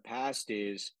people in the past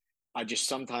is, I just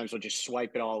sometimes will just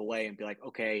swipe it all away and be like,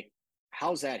 okay,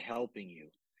 how's that helping you?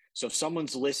 So if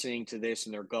someone's listening to this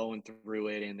and they're going through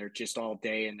it and they're just all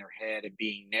day in their head and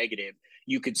being negative,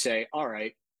 you could say, all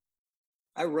right,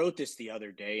 I wrote this the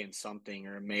other day in something,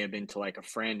 or it may have been to like a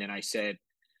friend, and I said,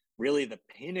 really the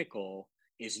pinnacle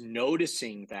is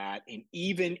noticing that. And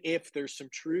even if there's some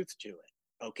truth to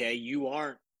it, okay, you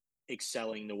aren't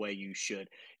excelling the way you should,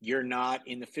 you're not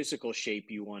in the physical shape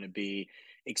you want to be,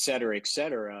 et cetera, et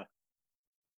cetera.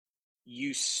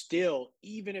 You still,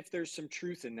 even if there's some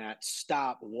truth in that,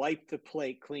 stop, wipe the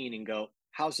plate clean, and go,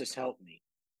 how's this help me?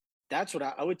 That's what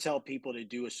I would tell people to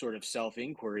do, a sort of self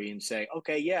inquiry and say,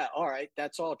 okay, yeah, all right,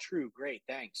 that's all true. Great,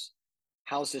 thanks.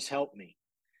 How's this help me?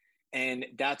 And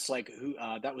that's like who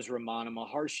that was Ramana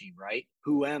Maharshi, right?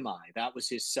 Who am I? That was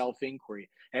his self inquiry.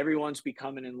 Everyone's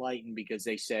becoming enlightened because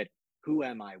they said, who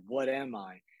am I? What am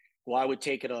I? Well, I would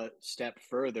take it a step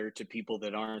further to people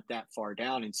that aren't that far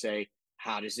down and say,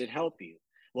 how does it help you?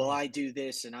 Well, Mm. I do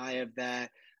this and I have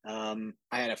that. I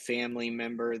had a family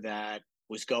member that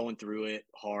was going through it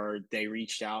hard. They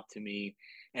reached out to me,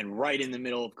 and right in the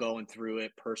middle of going through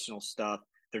it, personal stuff,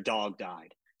 their dog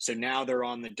died. So now they're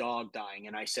on the dog dying.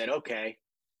 And I said, okay,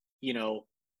 you know,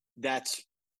 that's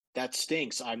that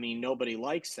stinks. I mean, nobody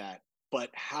likes that. But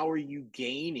how are you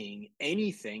gaining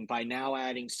anything by now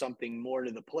adding something more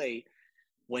to the plate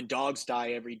when dogs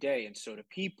die every day and so do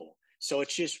people? So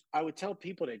it's just, I would tell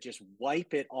people to just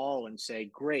wipe it all and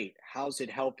say, great, how's it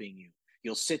helping you?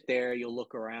 You'll sit there, you'll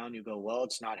look around, you go, well,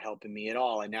 it's not helping me at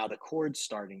all. And now the cord's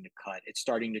starting to cut, it's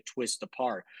starting to twist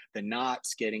apart, the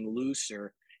knot's getting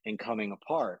looser and coming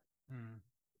apart. Mm.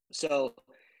 So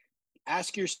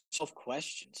ask yourself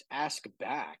questions, ask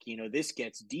back. This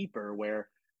gets deeper where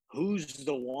who's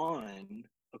the one?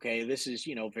 Okay, this is,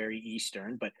 very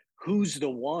Eastern, but who's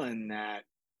the one that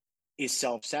is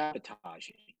self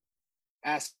sabotaging?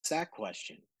 Ask that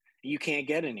question. You can't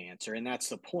get an answer. And that's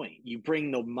the point. You bring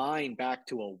the mind back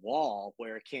to a wall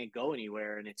where it can't go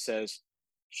anywhere and it says,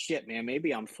 shit, man,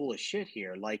 maybe I'm full of shit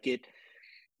here. Like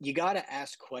you got to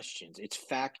ask questions. It's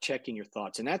fact checking your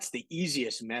thoughts, and that's the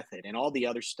easiest method. And all the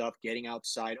other stuff, getting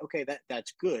outside, okay,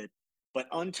 that's good, but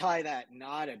untie that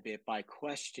knot a bit by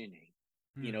questioning.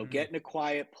 Mm-hmm. Get in a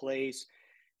quiet place.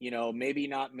 Maybe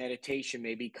not meditation,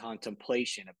 maybe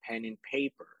contemplation, a pen and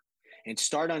paper, and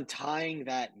start untying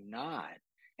that knot.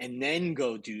 And then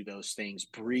go do those things,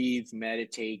 breathe,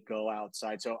 meditate, go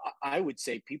outside. So I would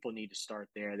say people need to start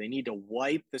there. They need to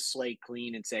wipe the slate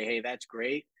clean and say, hey, that's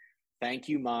great. Thank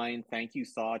you, mind. Thank you,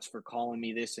 thoughts, for calling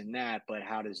me this and that. But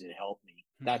how does it help me?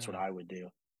 That's what Mm-hmm. I would do.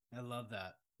 I love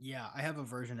that. Yeah, I have a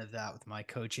version of that with my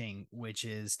coaching, which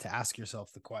is to ask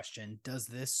yourself the question, does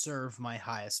this serve my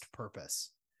highest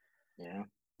purpose? Yeah.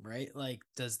 Right? Like,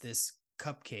 does this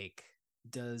cupcake,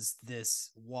 does this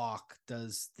walk,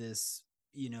 does this,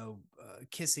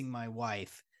 kissing my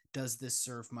wife, does this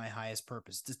serve my highest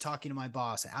purpose? Does talking to my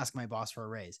boss, ask my boss for a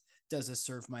raise, does this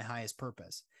serve my highest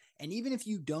purpose? And even if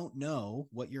you don't know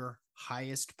what your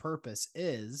highest purpose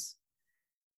is,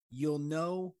 you'll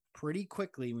know pretty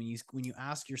quickly when you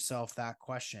ask yourself that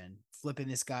question, flipping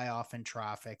this guy off in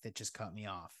traffic that just cut me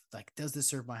off, like, does this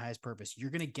serve my highest purpose?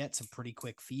 You're going to get some pretty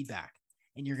quick feedback,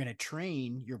 and you're going to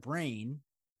train your brain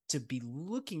to be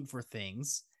looking for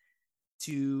things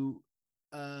to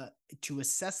uh to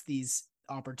assess these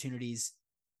opportunities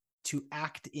to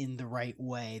act in the right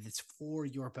way that's for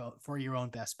your own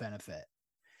best benefit.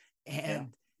 Yeah.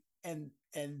 And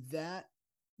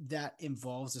that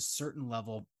involves a certain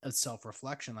level of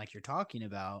self-reflection, like you're talking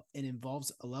about. It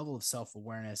involves a level of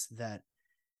self-awareness that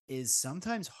is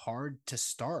sometimes hard to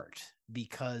start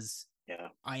because Yeah.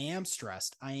 I am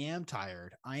stressed, I am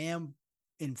tired, I am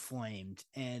inflamed,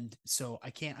 and so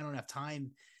I don't have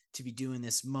time to be doing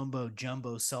this mumbo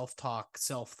jumbo self-talk,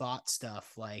 self-thought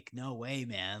stuff. Like, no way,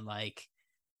 man. Like,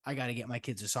 I got to get my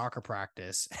kids to soccer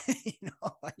practice.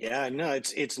 Like, Yeah. No,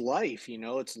 it's life,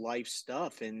 it's life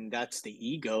stuff. And that's the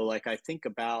ego. Like I think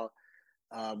about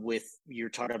with you're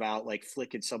talking about like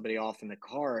flicking somebody off in the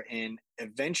car, and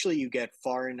eventually you get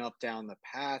far enough down the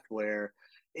path where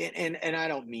and I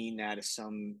don't mean that as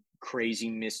some crazy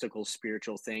mystical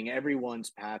spiritual thing. Everyone's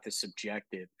path is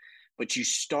subjective, but you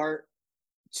start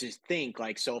to think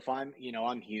like, so if I'm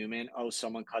human, oh,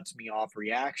 someone cuts me off,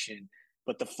 reaction.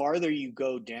 But the farther you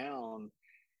go down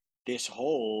this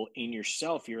hole in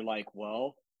yourself, you're like,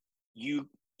 well, you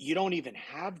you don't even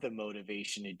have the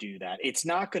motivation to do that. It's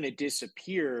not going to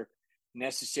disappear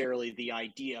necessarily, the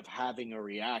idea of having a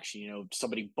reaction.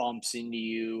 Somebody bumps into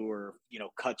you or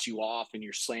cuts you off and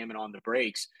you're slamming on the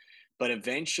brakes, but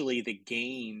eventually the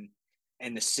game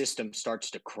and the system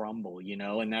starts to crumble,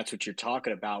 and that's what you're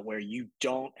talking about, where you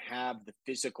don't have the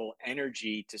physical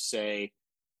energy to say,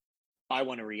 I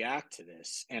want to react to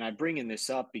this. And I bring in this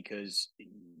up because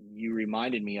you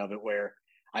reminded me of it, where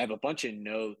I have a bunch of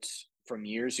notes from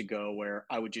years ago where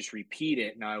I would just repeat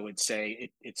it and I would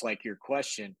say, it's like your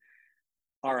question.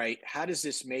 All right, how does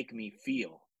this make me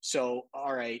feel? So,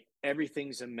 all right,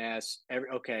 everything's a mess.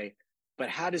 Okay, but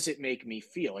how does it make me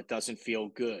feel? It doesn't feel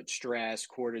good. Stress,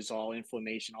 cortisol,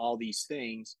 inflammation, all these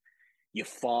things. You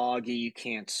foggy, you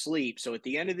can't sleep. So at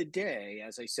the end of the day,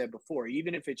 as I said before,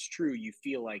 even if it's true, you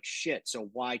feel like shit. So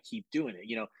why keep doing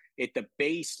it? At the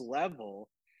base level,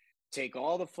 take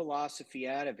all the philosophy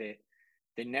out of it.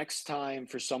 The next time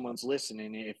for someone's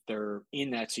listening, if they're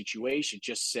in that situation,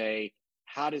 just say,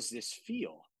 how does this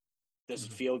feel? Does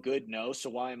it Mhm. feel good? No. So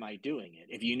why am I doing it?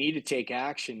 If you need to take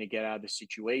action to get out of the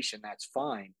situation, that's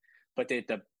fine. But at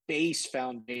the base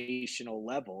foundational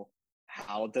level,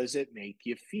 how does it make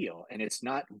you feel? And it's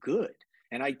not good.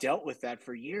 And I dealt with that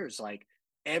for years. Like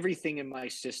everything in my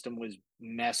system was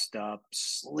messed up,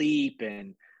 sleep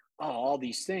and all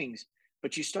these things.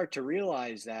 But you start to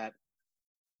realize that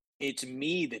it's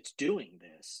me that's doing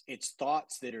this. It's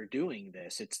thoughts that are doing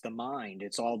this. It's the mind.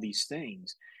 It's all these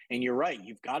things. And you're right.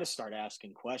 You've got to start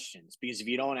asking questions, because if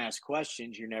you don't ask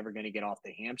questions, you're never going to get off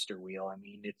the hamster wheel. I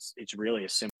mean, it's really a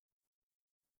simple.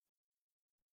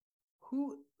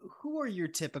 Who are your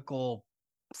typical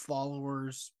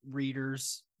followers,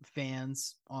 readers,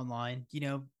 fans online?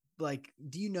 Like,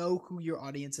 do you know who your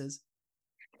audience is?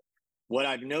 What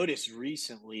I've noticed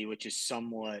recently, which is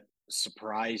somewhat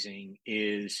surprising,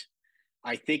 is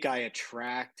I think I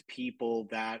attract people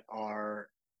that are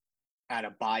at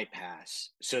a bypass.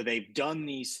 So they've done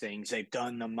these things, they've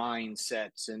done the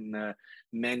mindsets and the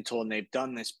mental, and they've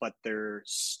done this, but they're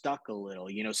stuck a little.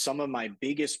 Some of my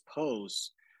biggest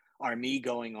posts are me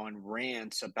going on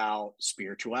rants about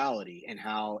spirituality and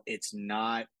how it's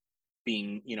not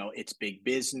being, it's big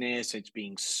business, it's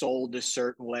being sold a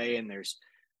certain way, and there's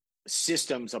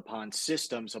systems upon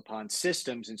systems upon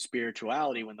systems in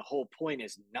spirituality, when the whole point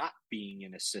is not being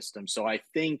in a system. So I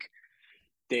think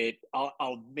that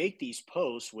I'll make these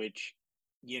posts, which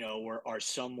are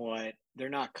somewhat, they're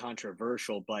not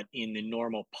controversial, but in the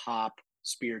normal pop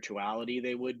spirituality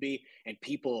they would be, and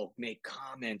people make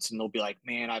comments and they'll be like,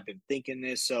 man, I've been thinking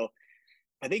this. So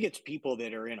I think it's people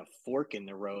that are in a fork in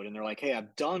the road and they're like, hey,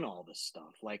 I've done all this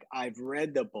stuff, like I've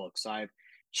read the books, I've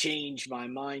changed my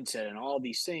mindset and all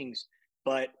these things,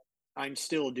 but I'm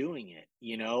still doing it,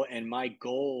 and my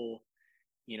goal,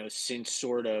 since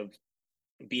sort of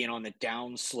being on the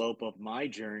downslope of my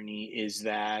journey, is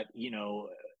that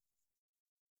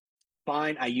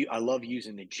find, I love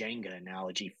using the Jenga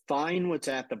analogy, find what's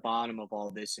at the bottom of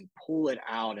all this and pull it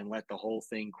out and let the whole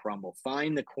thing crumble,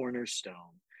 find the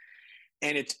cornerstone.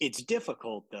 And it's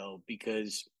difficult though,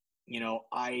 because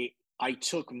I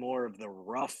took more of the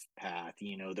rough path,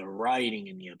 the writing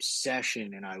and the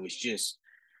obsession, and I was just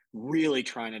really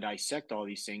trying to dissect all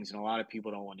these things, and a lot of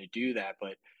people don't want to do that.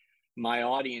 But my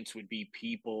audience would be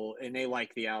people, and they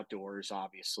like the outdoors,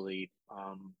 obviously.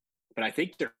 But I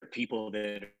think there are people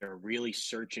that are really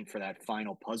searching for that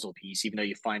final puzzle piece, even though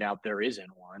you find out there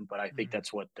isn't one. But I think Mhm.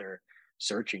 that's what they're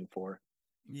searching for.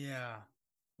 Yeah.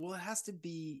 Well, it has to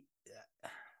be.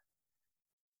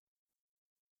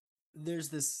 There's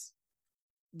this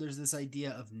there's this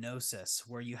idea of gnosis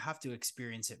where you have to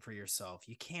experience it for yourself.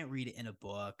 You can't read it in a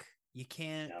book. Yeah.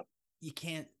 You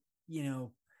can't, you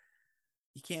know,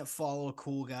 you can't follow a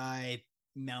cool guy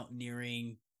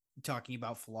mountaineering talking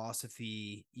about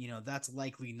philosophy. That's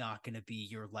likely not going to be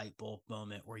your light bulb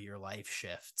moment where your life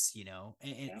shifts. Yeah.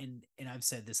 And I've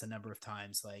said this a number of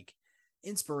times, like,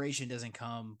 inspiration doesn't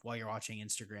come while you're watching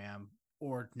Instagram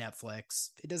or Netflix.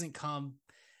 It doesn't come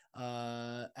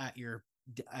at your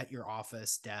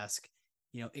office desk.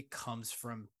 It comes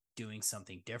from doing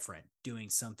something different, doing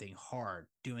something hard,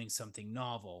 doing something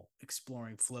novel,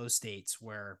 exploring flow states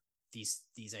where these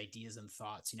ideas and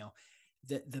thoughts,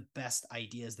 the best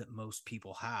ideas that most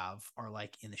people have are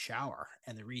like in the shower.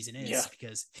 And the reason Yeah. is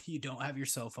because you don't have your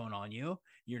cell phone on you.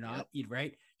 You're Yep. not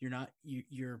right. You're not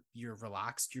you're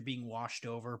relaxed. You're being washed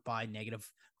over by negative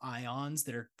ions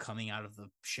that are coming out of the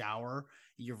shower.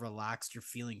 You're relaxed. You're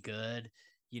feeling good.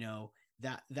 You know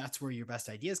that's where your best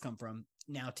ideas come from.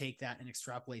 Now take that and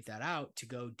extrapolate that out to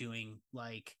go doing,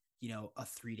 like, a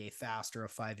 3-day fast or a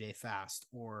 5-day fast,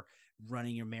 or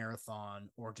running your marathon,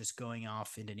 or just going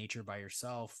off into nature by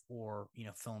yourself, or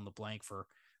fill in the blank for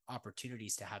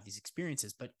opportunities to have these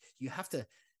experiences. But you have to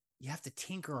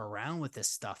tinker around with this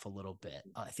stuff a little bit.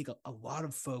 I think a lot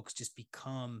of folks just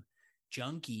become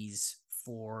junkies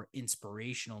for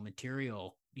inspirational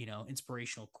material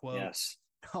inspirational quote Yes.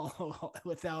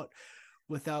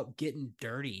 without getting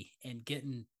dirty and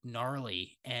getting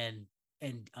gnarly and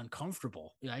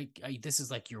uncomfortable. This is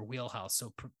like your wheelhouse.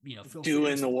 So, feel free to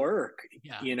Doing the work.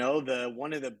 yeah.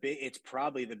 It's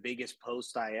probably the biggest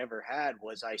post I ever had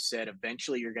was I said,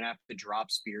 eventually you're going to have to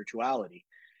drop spirituality.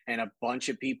 And a bunch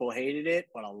of people hated it,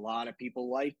 but a lot of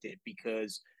people liked it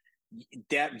because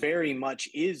that very much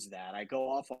is that. I go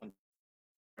off on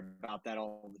about that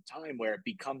all the time where it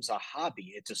becomes a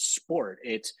hobby. It's a sport.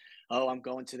 It's, oh, I'm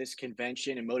going to this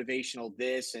convention and motivational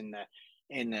this and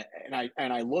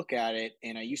I look at it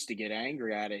and I used to get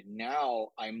angry at it. Now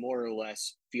I more or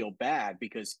less feel bad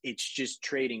because it's just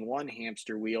trading one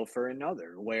hamster wheel for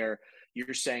another where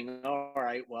you're saying, all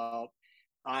right, well,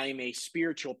 I'm a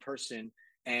spiritual person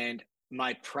and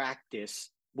my practice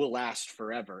will last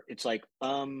forever. It's like,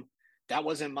 that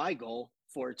wasn't my goal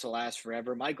for it to last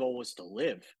forever. My goal was to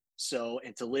live. So,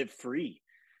 and to live free,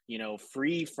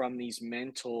 free from these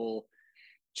mental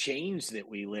chains that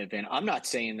we live in. I'm not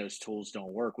saying those tools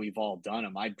don't work. We've all done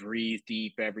them. I breathe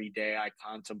deep every day. I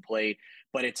contemplate,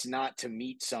 but it's not to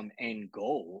meet some end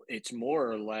goal. It's more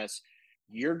or less,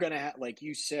 you're going to have, like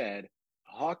you said,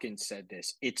 Hawkins said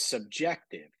this, it's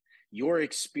subjective. Your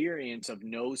experience of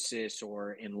gnosis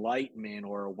or enlightenment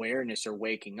or awareness or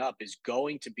waking up is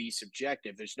going to be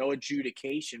subjective. There's no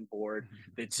adjudication board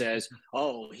that says,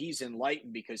 oh, he's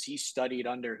enlightened because he studied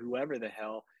under whoever the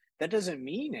hell. That doesn't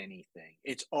mean anything.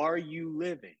 It's, are you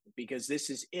living? Because this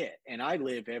is it. And I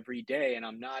live every day and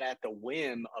I'm not at the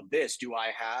whim of this. Do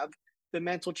I have the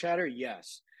mental chatter?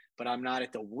 Yes, but I'm not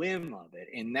at the whim of it.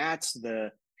 And that's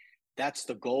the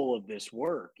goal of this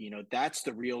work. That's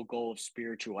the real goal of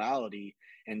spirituality.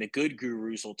 And the good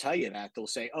gurus will tell you that. They'll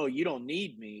say, oh, you don't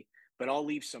need me, but I'll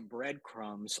leave some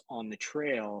breadcrumbs on the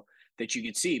trail that you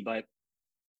can see. But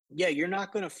yeah, you're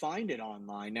not going to find it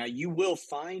online. Now, you will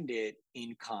find it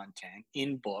in content,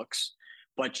 in books,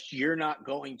 but you're not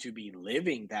going to be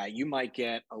living that. You might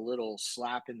get a little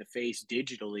slap in the face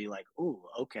digitally, like, oh,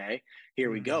 okay,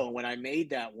 here we go. When I made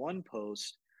that one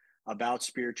post about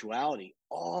spirituality,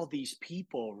 all these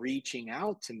people reaching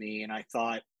out to me, and I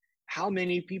thought, how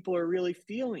many people are really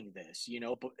feeling this?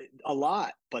 A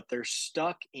lot, but they're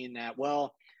stuck in that,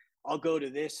 well, I'll go to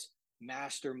this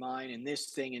mastermind and this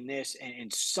thing and this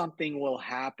and something will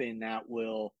happen that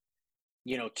will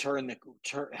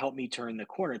help me turn the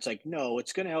corner. It's like, no,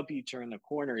 it's going to help you turn the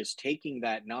corner is taking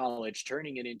that knowledge,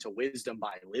 turning it into wisdom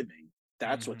by living.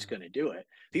 That's what's going to do it.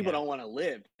 People don't want to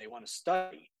live, they want to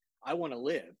study. I want to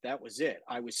live. That was it.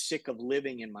 I was sick of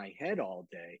living in my head all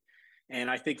day, and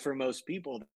I think for most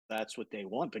people that's what they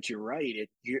want. But you're right,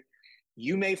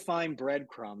 you may find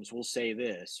breadcrumbs, we'll say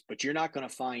this, but you're not going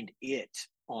to find it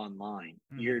online.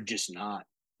 You're just not.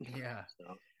 Yeah.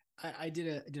 So. I did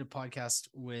a podcast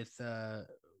with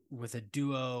a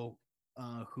duo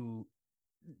who,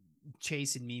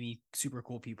 Chase and Mimi, super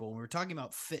cool people. And we were talking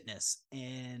about fitness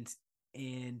and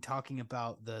talking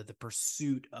about the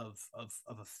pursuit of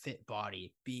a fit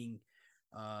body, being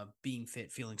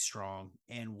fit, feeling strong,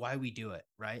 and why we do it,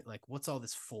 right? Like, what's all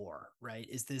this for, right?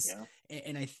 Is this,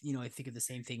 and I think of the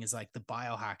same thing as like the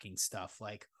biohacking stuff.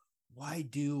 Like, why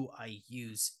do I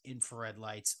use infrared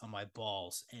lights on my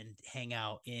balls and hang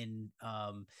out in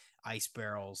ice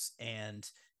barrels and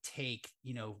take,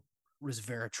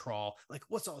 resveratrol? Like,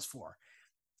 what's all this for?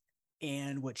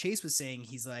 And what Chase was saying,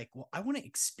 he's like, well, I want to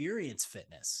experience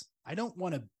fitness. I don't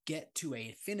want to get to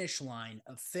a finish line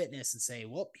of fitness and say,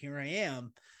 well, here I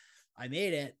am. I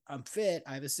made it. I'm fit.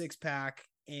 I have a six pack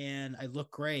and I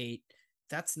look great.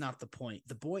 That's not the point.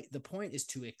 The point is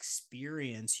to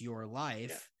experience your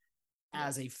life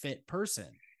as a fit person.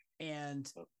 And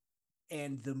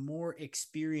the more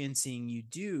experiencing you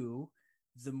do,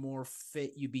 the more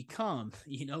fit you become.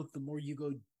 The more you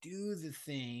go do the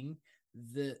thing,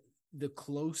 the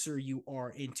closer you are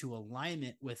into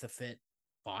alignment with a fit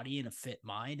body and a fit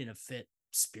mind and a fit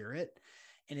spirit.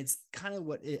 And it's kind of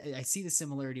what I see the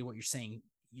similarity of what you're saying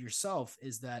yourself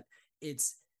is that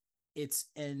it's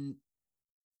an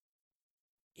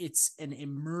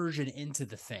immersion into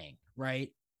the thing,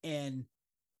 right? And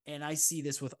I see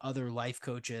this with other life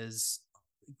coaches,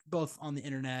 both on the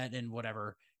internet and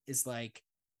whatever, is like,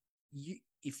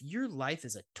 if your life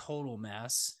is a total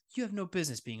mess, you have no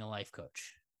business being a life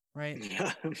coach, right?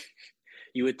 Yeah,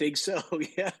 you would think so.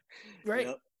 Yeah, right.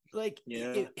 Yep. Like,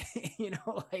 yeah,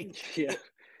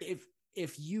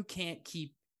 if you can't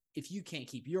keep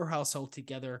your household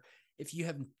together, if you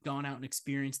haven't gone out and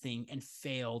experienced things and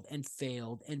failed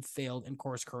and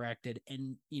course corrected,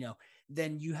 and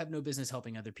then you have no business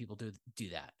helping other people do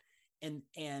that.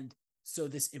 And so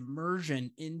this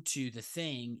immersion into the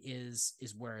thing is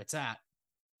where it's at.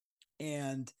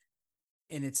 and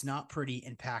it's not pretty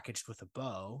and packaged with a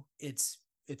bow. It's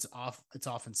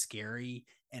often scary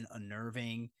and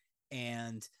unnerving,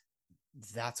 and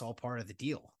that's all part of the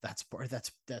deal. That's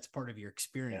part of your Yeah.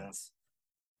 experience.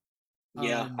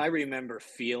 Yeah, Um, I remember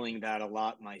feeling that a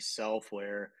lot myself,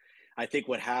 where I think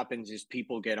what happens is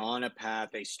people get on a path,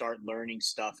 they start learning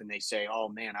stuff, and they say, "Oh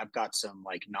man, I've got some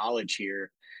like knowledge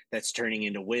here that's turning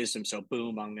into wisdom. So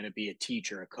boom, I'm going to be a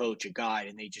teacher, a coach, a guide."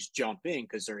 And they just jump in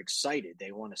because they're excited.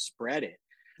 They want to spread it.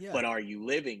 yeah. But are you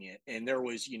living it? And there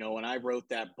was, when I wrote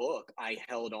that book, I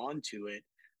held on to it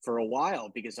for a while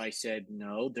because I said,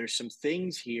 no, there's some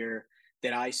things here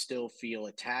that I still feel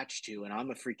attached to. And I'm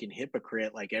a freaking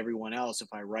hypocrite like everyone else if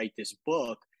I write this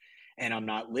book and I'm Mhm.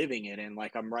 not living it. And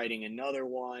like I'm writing another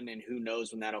one, and who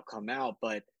knows when that'll come out.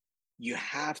 But you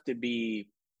have to be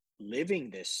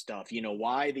living this stuff.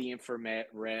 Why the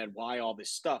infrared, why all this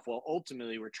stuff? Well,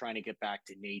 ultimately, we're trying to get back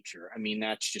to nature. I mean,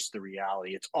 that's just the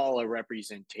reality. It's all a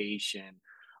representation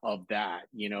of that.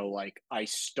 Like I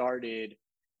started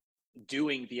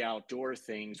doing the outdoor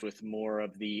things with more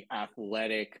of the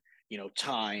athletic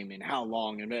time and how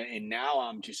long, and now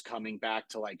I'm just coming back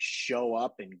to like show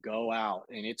up and go out,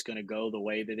 and it's going to go the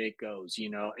way that it goes.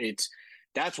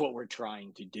 That's what we're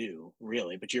trying to do,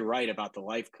 really. But you're right about the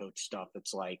life coach stuff.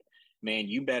 It's like, man,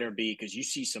 you better be, because you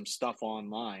see some stuff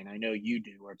online, I know you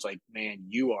do, where it's like, man,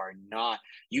 you are not,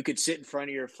 you could sit in front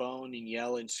of your phone and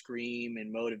yell and scream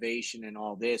and motivation and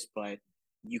all this, but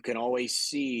you can always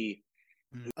see.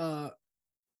 uh,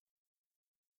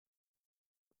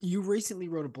 you recently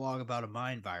wrote a blog about a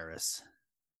mind virus.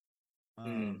 Mm,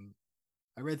 Um,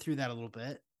 I read through that a little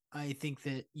bit. I think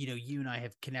that you and I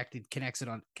have connected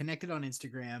on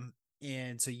Instagram,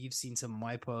 and so you've seen some of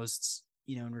my posts,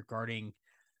 in regarding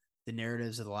the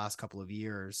narratives of the last couple of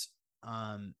years.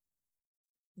 Um,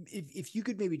 if you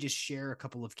could maybe just share a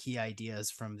couple of key ideas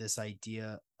from this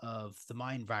idea of the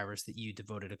mind virus that you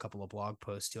devoted a couple of blog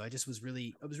posts to, I was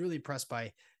really impressed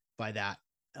by that,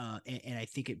 and I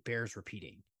think it bears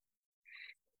repeating.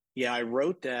 Yeah, I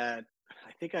wrote that.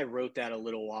 I think I wrote that a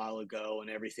little while ago and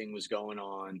everything was going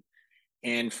on.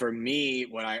 And for me,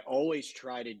 what I always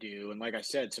try to do, and like I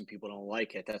said, some people don't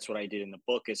like it. That's what I did in the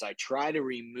book, is I try to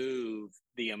remove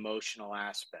the emotional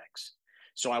aspects.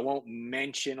 So I won't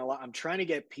mention a lot. I'm trying to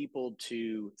get people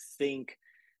to think,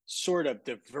 sort of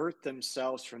divert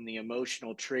themselves from the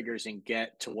emotional triggers and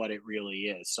get to what it really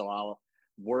is. So I'll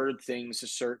word things a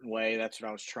certain way. That's what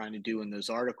I was trying to do in those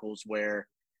articles, where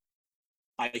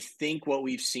I think what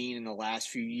we've seen in the last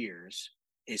few years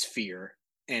is fear,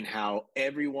 and how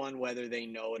everyone, whether they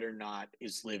know it or not,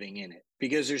 is living in it.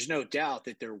 Because there's no doubt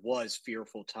that there was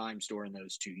fearful times during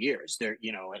those 2 years.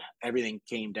 Everything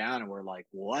came down and we're like,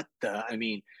 what the? I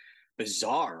mean,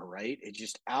 bizarre, right? It's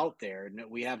just out there. And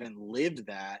we haven't lived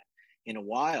that in a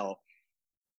while,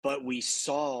 but we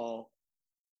saw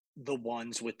the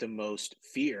ones with the most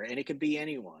fear. And it could be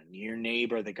anyone, your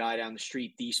neighbor, the guy down the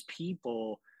street. These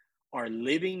people are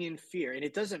living in fear. And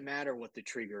it doesn't matter what the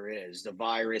trigger is, the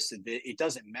virus, it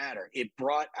doesn't matter. It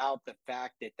brought out the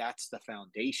fact that that's the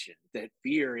foundation, that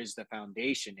fear is the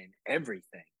foundation in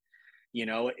everything.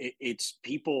 It's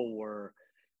people were,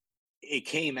 it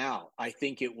came out. I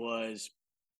think it was,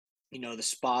 the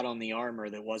spot on the armor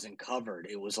that wasn't covered.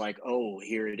 It was like, oh,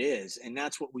 here it is. And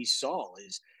that's what we saw,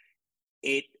 is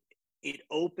it it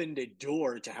opened a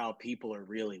door to how people are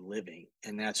really living.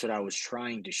 And that's what I was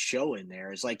trying to show in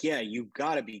there, is like, yeah, you've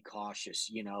got to be cautious.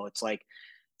 It's like,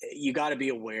 you got to be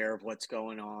aware of what's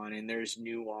going on, and there's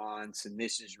nuance, and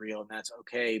this is real, and that's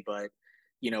okay. But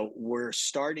we're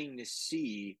starting to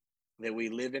see that we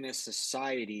live in a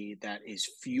society that is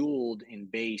fueled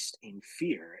and based in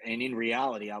fear. And in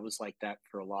reality, I was like that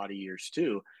for a lot of years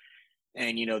too.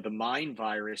 And the mind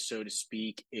virus, so to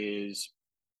speak, is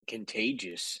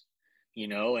contagious.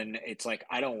 And it's like,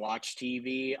 I don't watch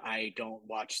TV, I don't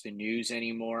watch the news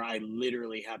anymore. I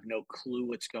literally have no clue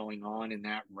what's going on in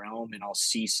that realm, and I'll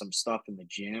see some stuff in the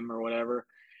gym or whatever.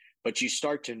 But you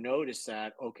start to notice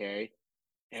that, okay,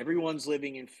 everyone's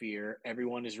living in fear,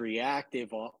 everyone is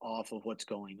reactive off of what's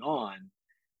going on,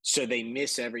 so they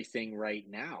miss everything right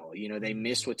now. They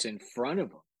miss Mm. what's in front of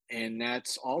them. And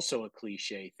that's also a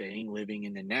cliche thing, living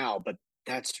in the now, but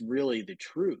that's really the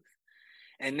truth.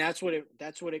 And that's what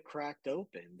it cracked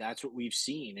open. That's what we've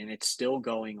seen, and it's still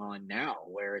going on now,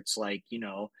 where it's like,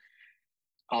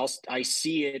 I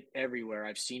see it everywhere.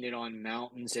 I've seen it on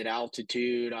mountains at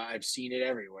altitude. I've seen it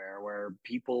everywhere, where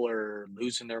people are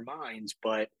losing their minds.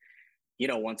 But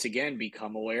once again,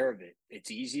 become aware of it.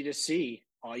 It's easy to see.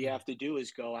 All you Mm. have to do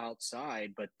is go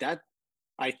outside. But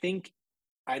I think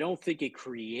I don't think it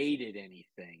created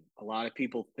anything. A lot of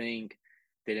people think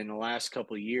that in the last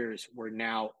couple of years we're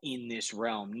now in this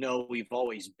realm. No, we've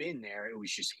always been there. It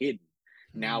was just hidden.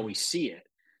 Now we Hmm. see it.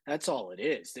 That's all it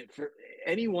is. That for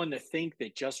anyone to think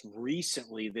that just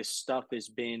recently this stuff has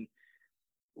been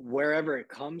wherever it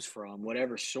comes from,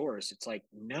 whatever source, it's like,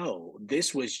 no,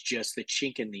 this was just the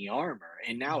chink in the armor.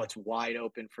 And now it's wide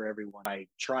open for everyone. I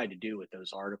try to do with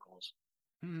those articles.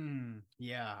 Hmm.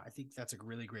 Yeah, I think that's a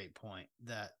really great point.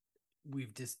 That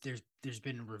we've just there's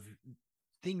been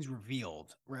things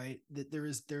revealed, right? That there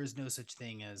is no such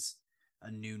thing as a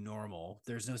new normal.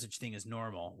 There's no such thing as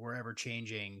normal. We're ever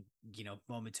changing,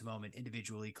 moment to moment,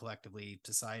 individually, collectively,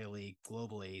 societally,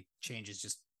 globally. Change is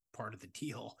just part of the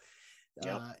deal.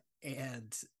 Yep. Uh,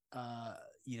 and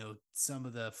some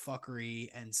of the fuckery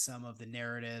and some of the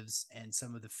narratives and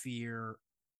some of the fear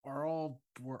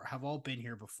have all been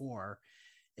here before.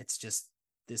 It's just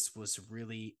this was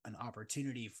really an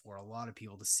opportunity for a lot of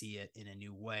people to see it in a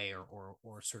new way,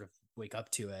 or sort of wake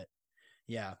up to it.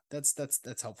 Yeah,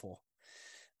 that's helpful.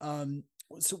 Um,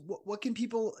 so what can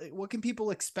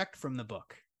people expect from the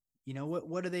book?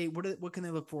 What can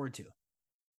they look forward to?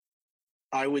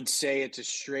 I would say it's a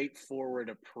straightforward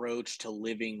approach to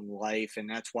living life. And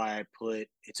that's why I put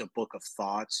it's a book of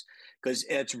thoughts, because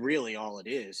it's really all it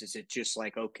is. Is it just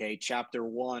like, okay, chapter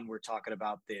one, we're talking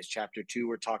about this. Chapter two,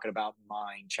 we're talking about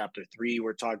mind. Chapter three,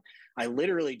 we're talking. I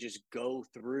literally just go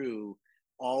through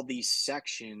all these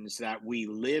sections that we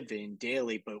live in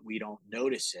daily, but we don't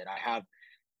notice it.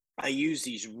 I use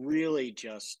these really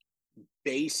just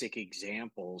basic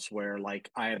examples where like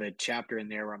I have a chapter in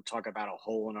there where I'm talking about a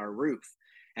hole in our roof,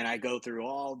 and I go through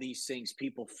all these things,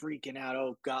 people freaking out,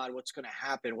 oh god, what's going to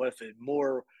happen, what if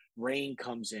more rain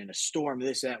comes in, a storm,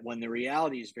 this that, when the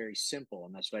reality is very simple.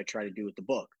 And that's what I try to do with the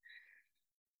book.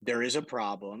 There is a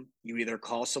problem, you either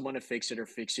call someone to fix it or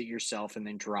fix it yourself and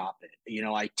then drop it.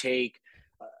 I take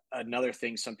another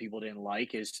thing some people didn't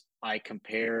like is I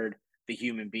compared the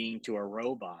human being to a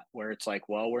robot, where it's like,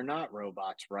 well, we're not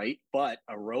robots, right? But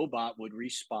a robot would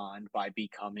respond by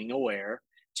becoming aware,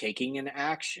 taking an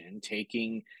action,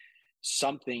 taking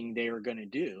something they were going to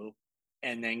do,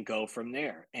 and then go from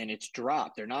there. And it's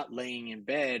dropped. They're not laying in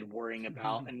bed worrying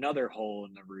about another hole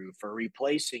in the roof or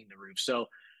replacing the roof. So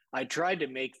I tried to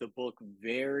make the book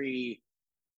very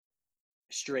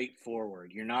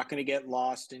straightforward. You're not going to get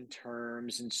lost in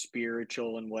terms and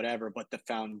spiritual and whatever, but the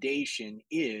foundation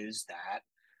is that,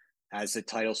 as the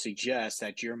title suggests,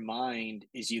 that your mind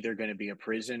is either going to be a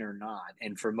prison or not.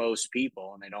 And for most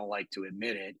people, and they don't like to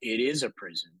admit it, it is a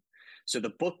prison. So the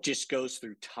book just goes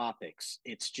through topics.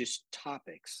 It's just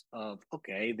topics of,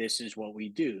 okay, this is what we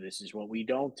do, this is what we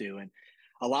don't do. And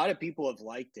a lot of people have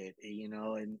liked it,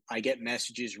 and I get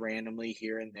messages randomly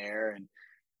here and there. And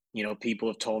people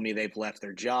have told me they've left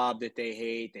their job that they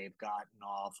hate, they've gotten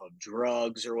off of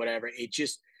drugs or whatever.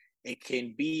 It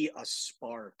can be a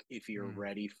spark if you're Hmm.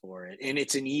 ready for it. And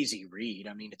it's an easy read.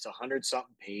 I mean, it's 100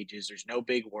 something pages. There's no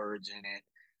big words in it,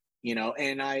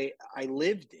 and I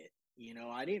lived it.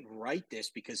 I didn't write this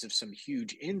because of some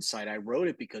huge insight. I wrote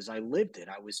it because I lived it.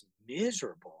 I was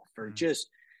miserable for Hmm. just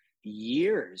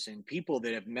years. And people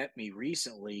that have met me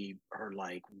recently are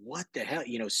like, what the hell?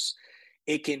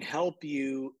 It can help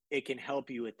you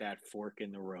with that fork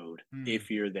in the road Hmm.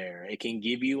 if you're there. It can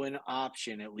give you an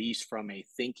option, at least from a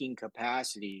thinking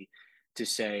capacity, to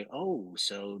say, oh,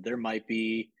 so there might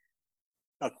be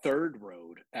a third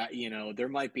road. There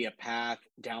might be a path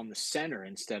down the center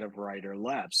instead of right or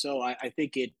left. So I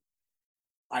think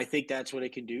that's what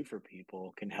it can do for people.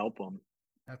 It can help them.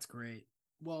 That's great.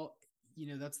 Well,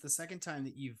 that's the second time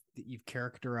that you've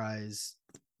characterized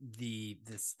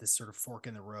this sort of fork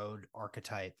in the road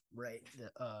archetype, right?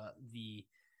 The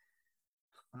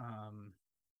um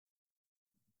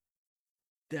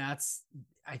that's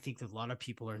I think that a lot of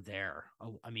people are there.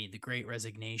 I mean, the great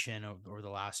resignation over the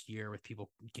last year with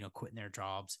people, quitting their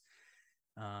jobs.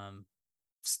 Um,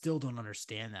 Still don't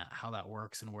understand how that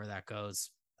works and where that goes.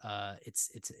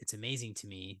 It's amazing to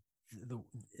me. The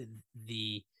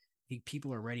the the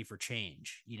people are ready for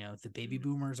change. The baby Mm.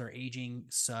 boomers are aging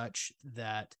such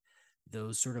that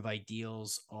those sort of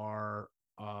ideals are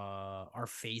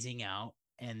phasing out,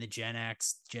 and the Gen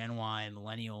X, Gen Y, and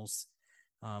millennials,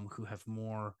 who have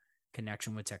more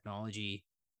connection with technology,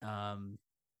 um,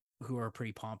 who are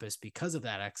pretty pompous because of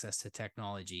that access to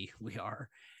technology. We uh,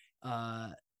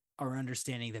 are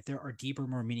understanding that there are deeper,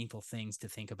 more meaningful things to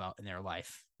think about in their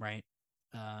life, right?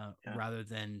 Yeah. Rather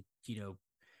than,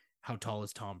 how tall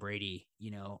is Tom Brady?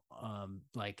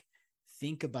 Like,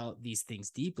 think about these things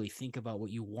deeply. Think about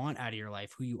what you want out of your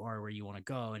life, who you are, where you want to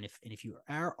go. And if you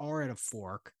are at a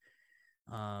fork,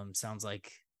 sounds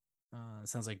like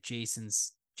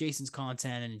Jason's Jason's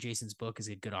content and Jason's book is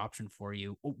a good option for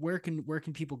you, where can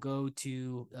people go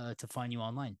to find you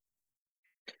online?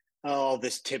 Oh,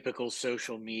 this typical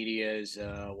social media is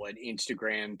what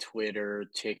Instagram, Twitter,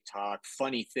 TikTok.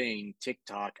 Funny thing,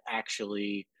 TikTok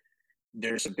actually,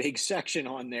 there's a big section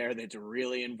on there that's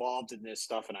really involved in this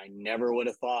stuff, and I never would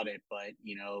have thought it. But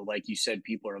like you said,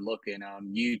 people are looking.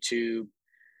 YouTube,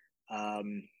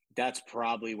 um, that's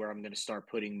probably where I'm going to start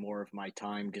putting more of my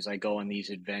time because I go on these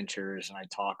adventures and I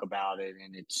talk about it,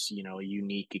 and it's a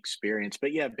unique experience.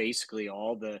 But yeah, basically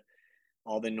all the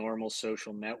normal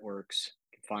social networks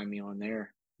you can find me on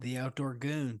there. The Outdoor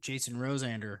Goon, Jason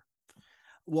Rosander.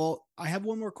 Well, I have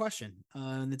one more question,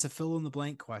 and it's a fill in the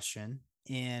blank question,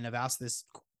 and I've asked this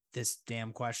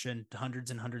damn question hundreds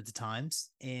and hundreds of times,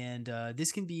 and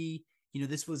this can be,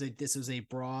 this was a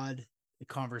broad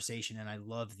conversation, and I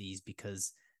love these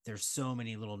because there's so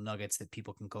many little nuggets that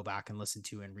people can go back and listen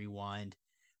to and rewind.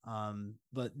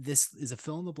 But this is a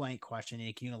fill in the blank question, and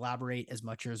you can elaborate as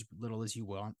much or as little as you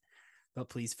want, but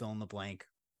please fill in the blank.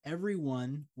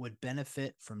 Everyone would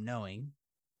benefit from knowing.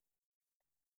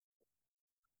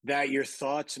 That your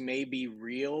thoughts may be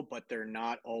real, but they're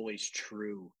not always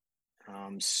true.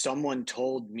 Someone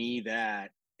told me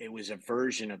that it was a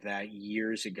version of that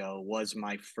years ago, was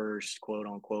my first quote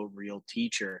unquote real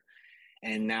teacher.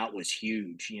 And that was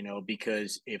huge,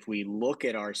 because if we look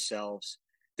at ourselves,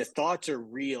 the thoughts are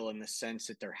real in the sense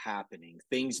that they're happening.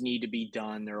 Things need to be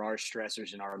done. There are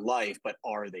stressors in our life, but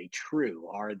are they true?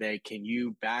 Can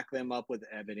you back them up with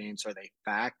evidence? Are they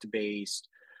fact based?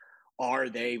 Are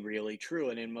they really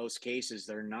true? And in most cases,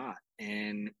 they're not.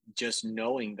 And just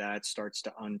knowing that starts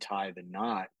to untie the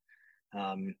knot.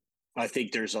 Um, I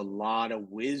think there's a lot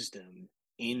of wisdom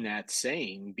in that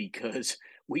saying because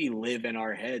we live in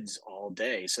our heads all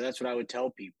day. So that's what I would tell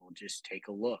people. Just take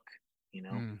a look.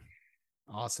 Mm,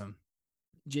 awesome.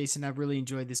 Jason, I've really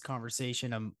enjoyed this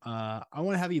conversation. I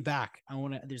want to have you back.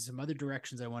 There's some other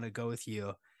directions I want to go with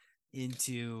you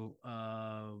into,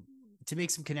 to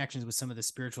make some connections with some of the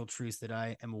spiritual truths that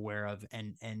I am aware of,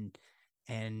 and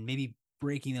maybe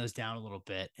breaking those down a little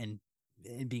bit and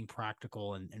being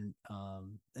practical and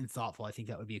thoughtful. I think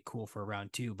that would be cool for a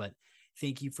round two. But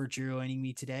thank you for joining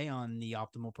me today on the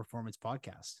Optimal Performance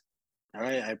Podcast. All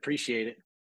right. I appreciate it.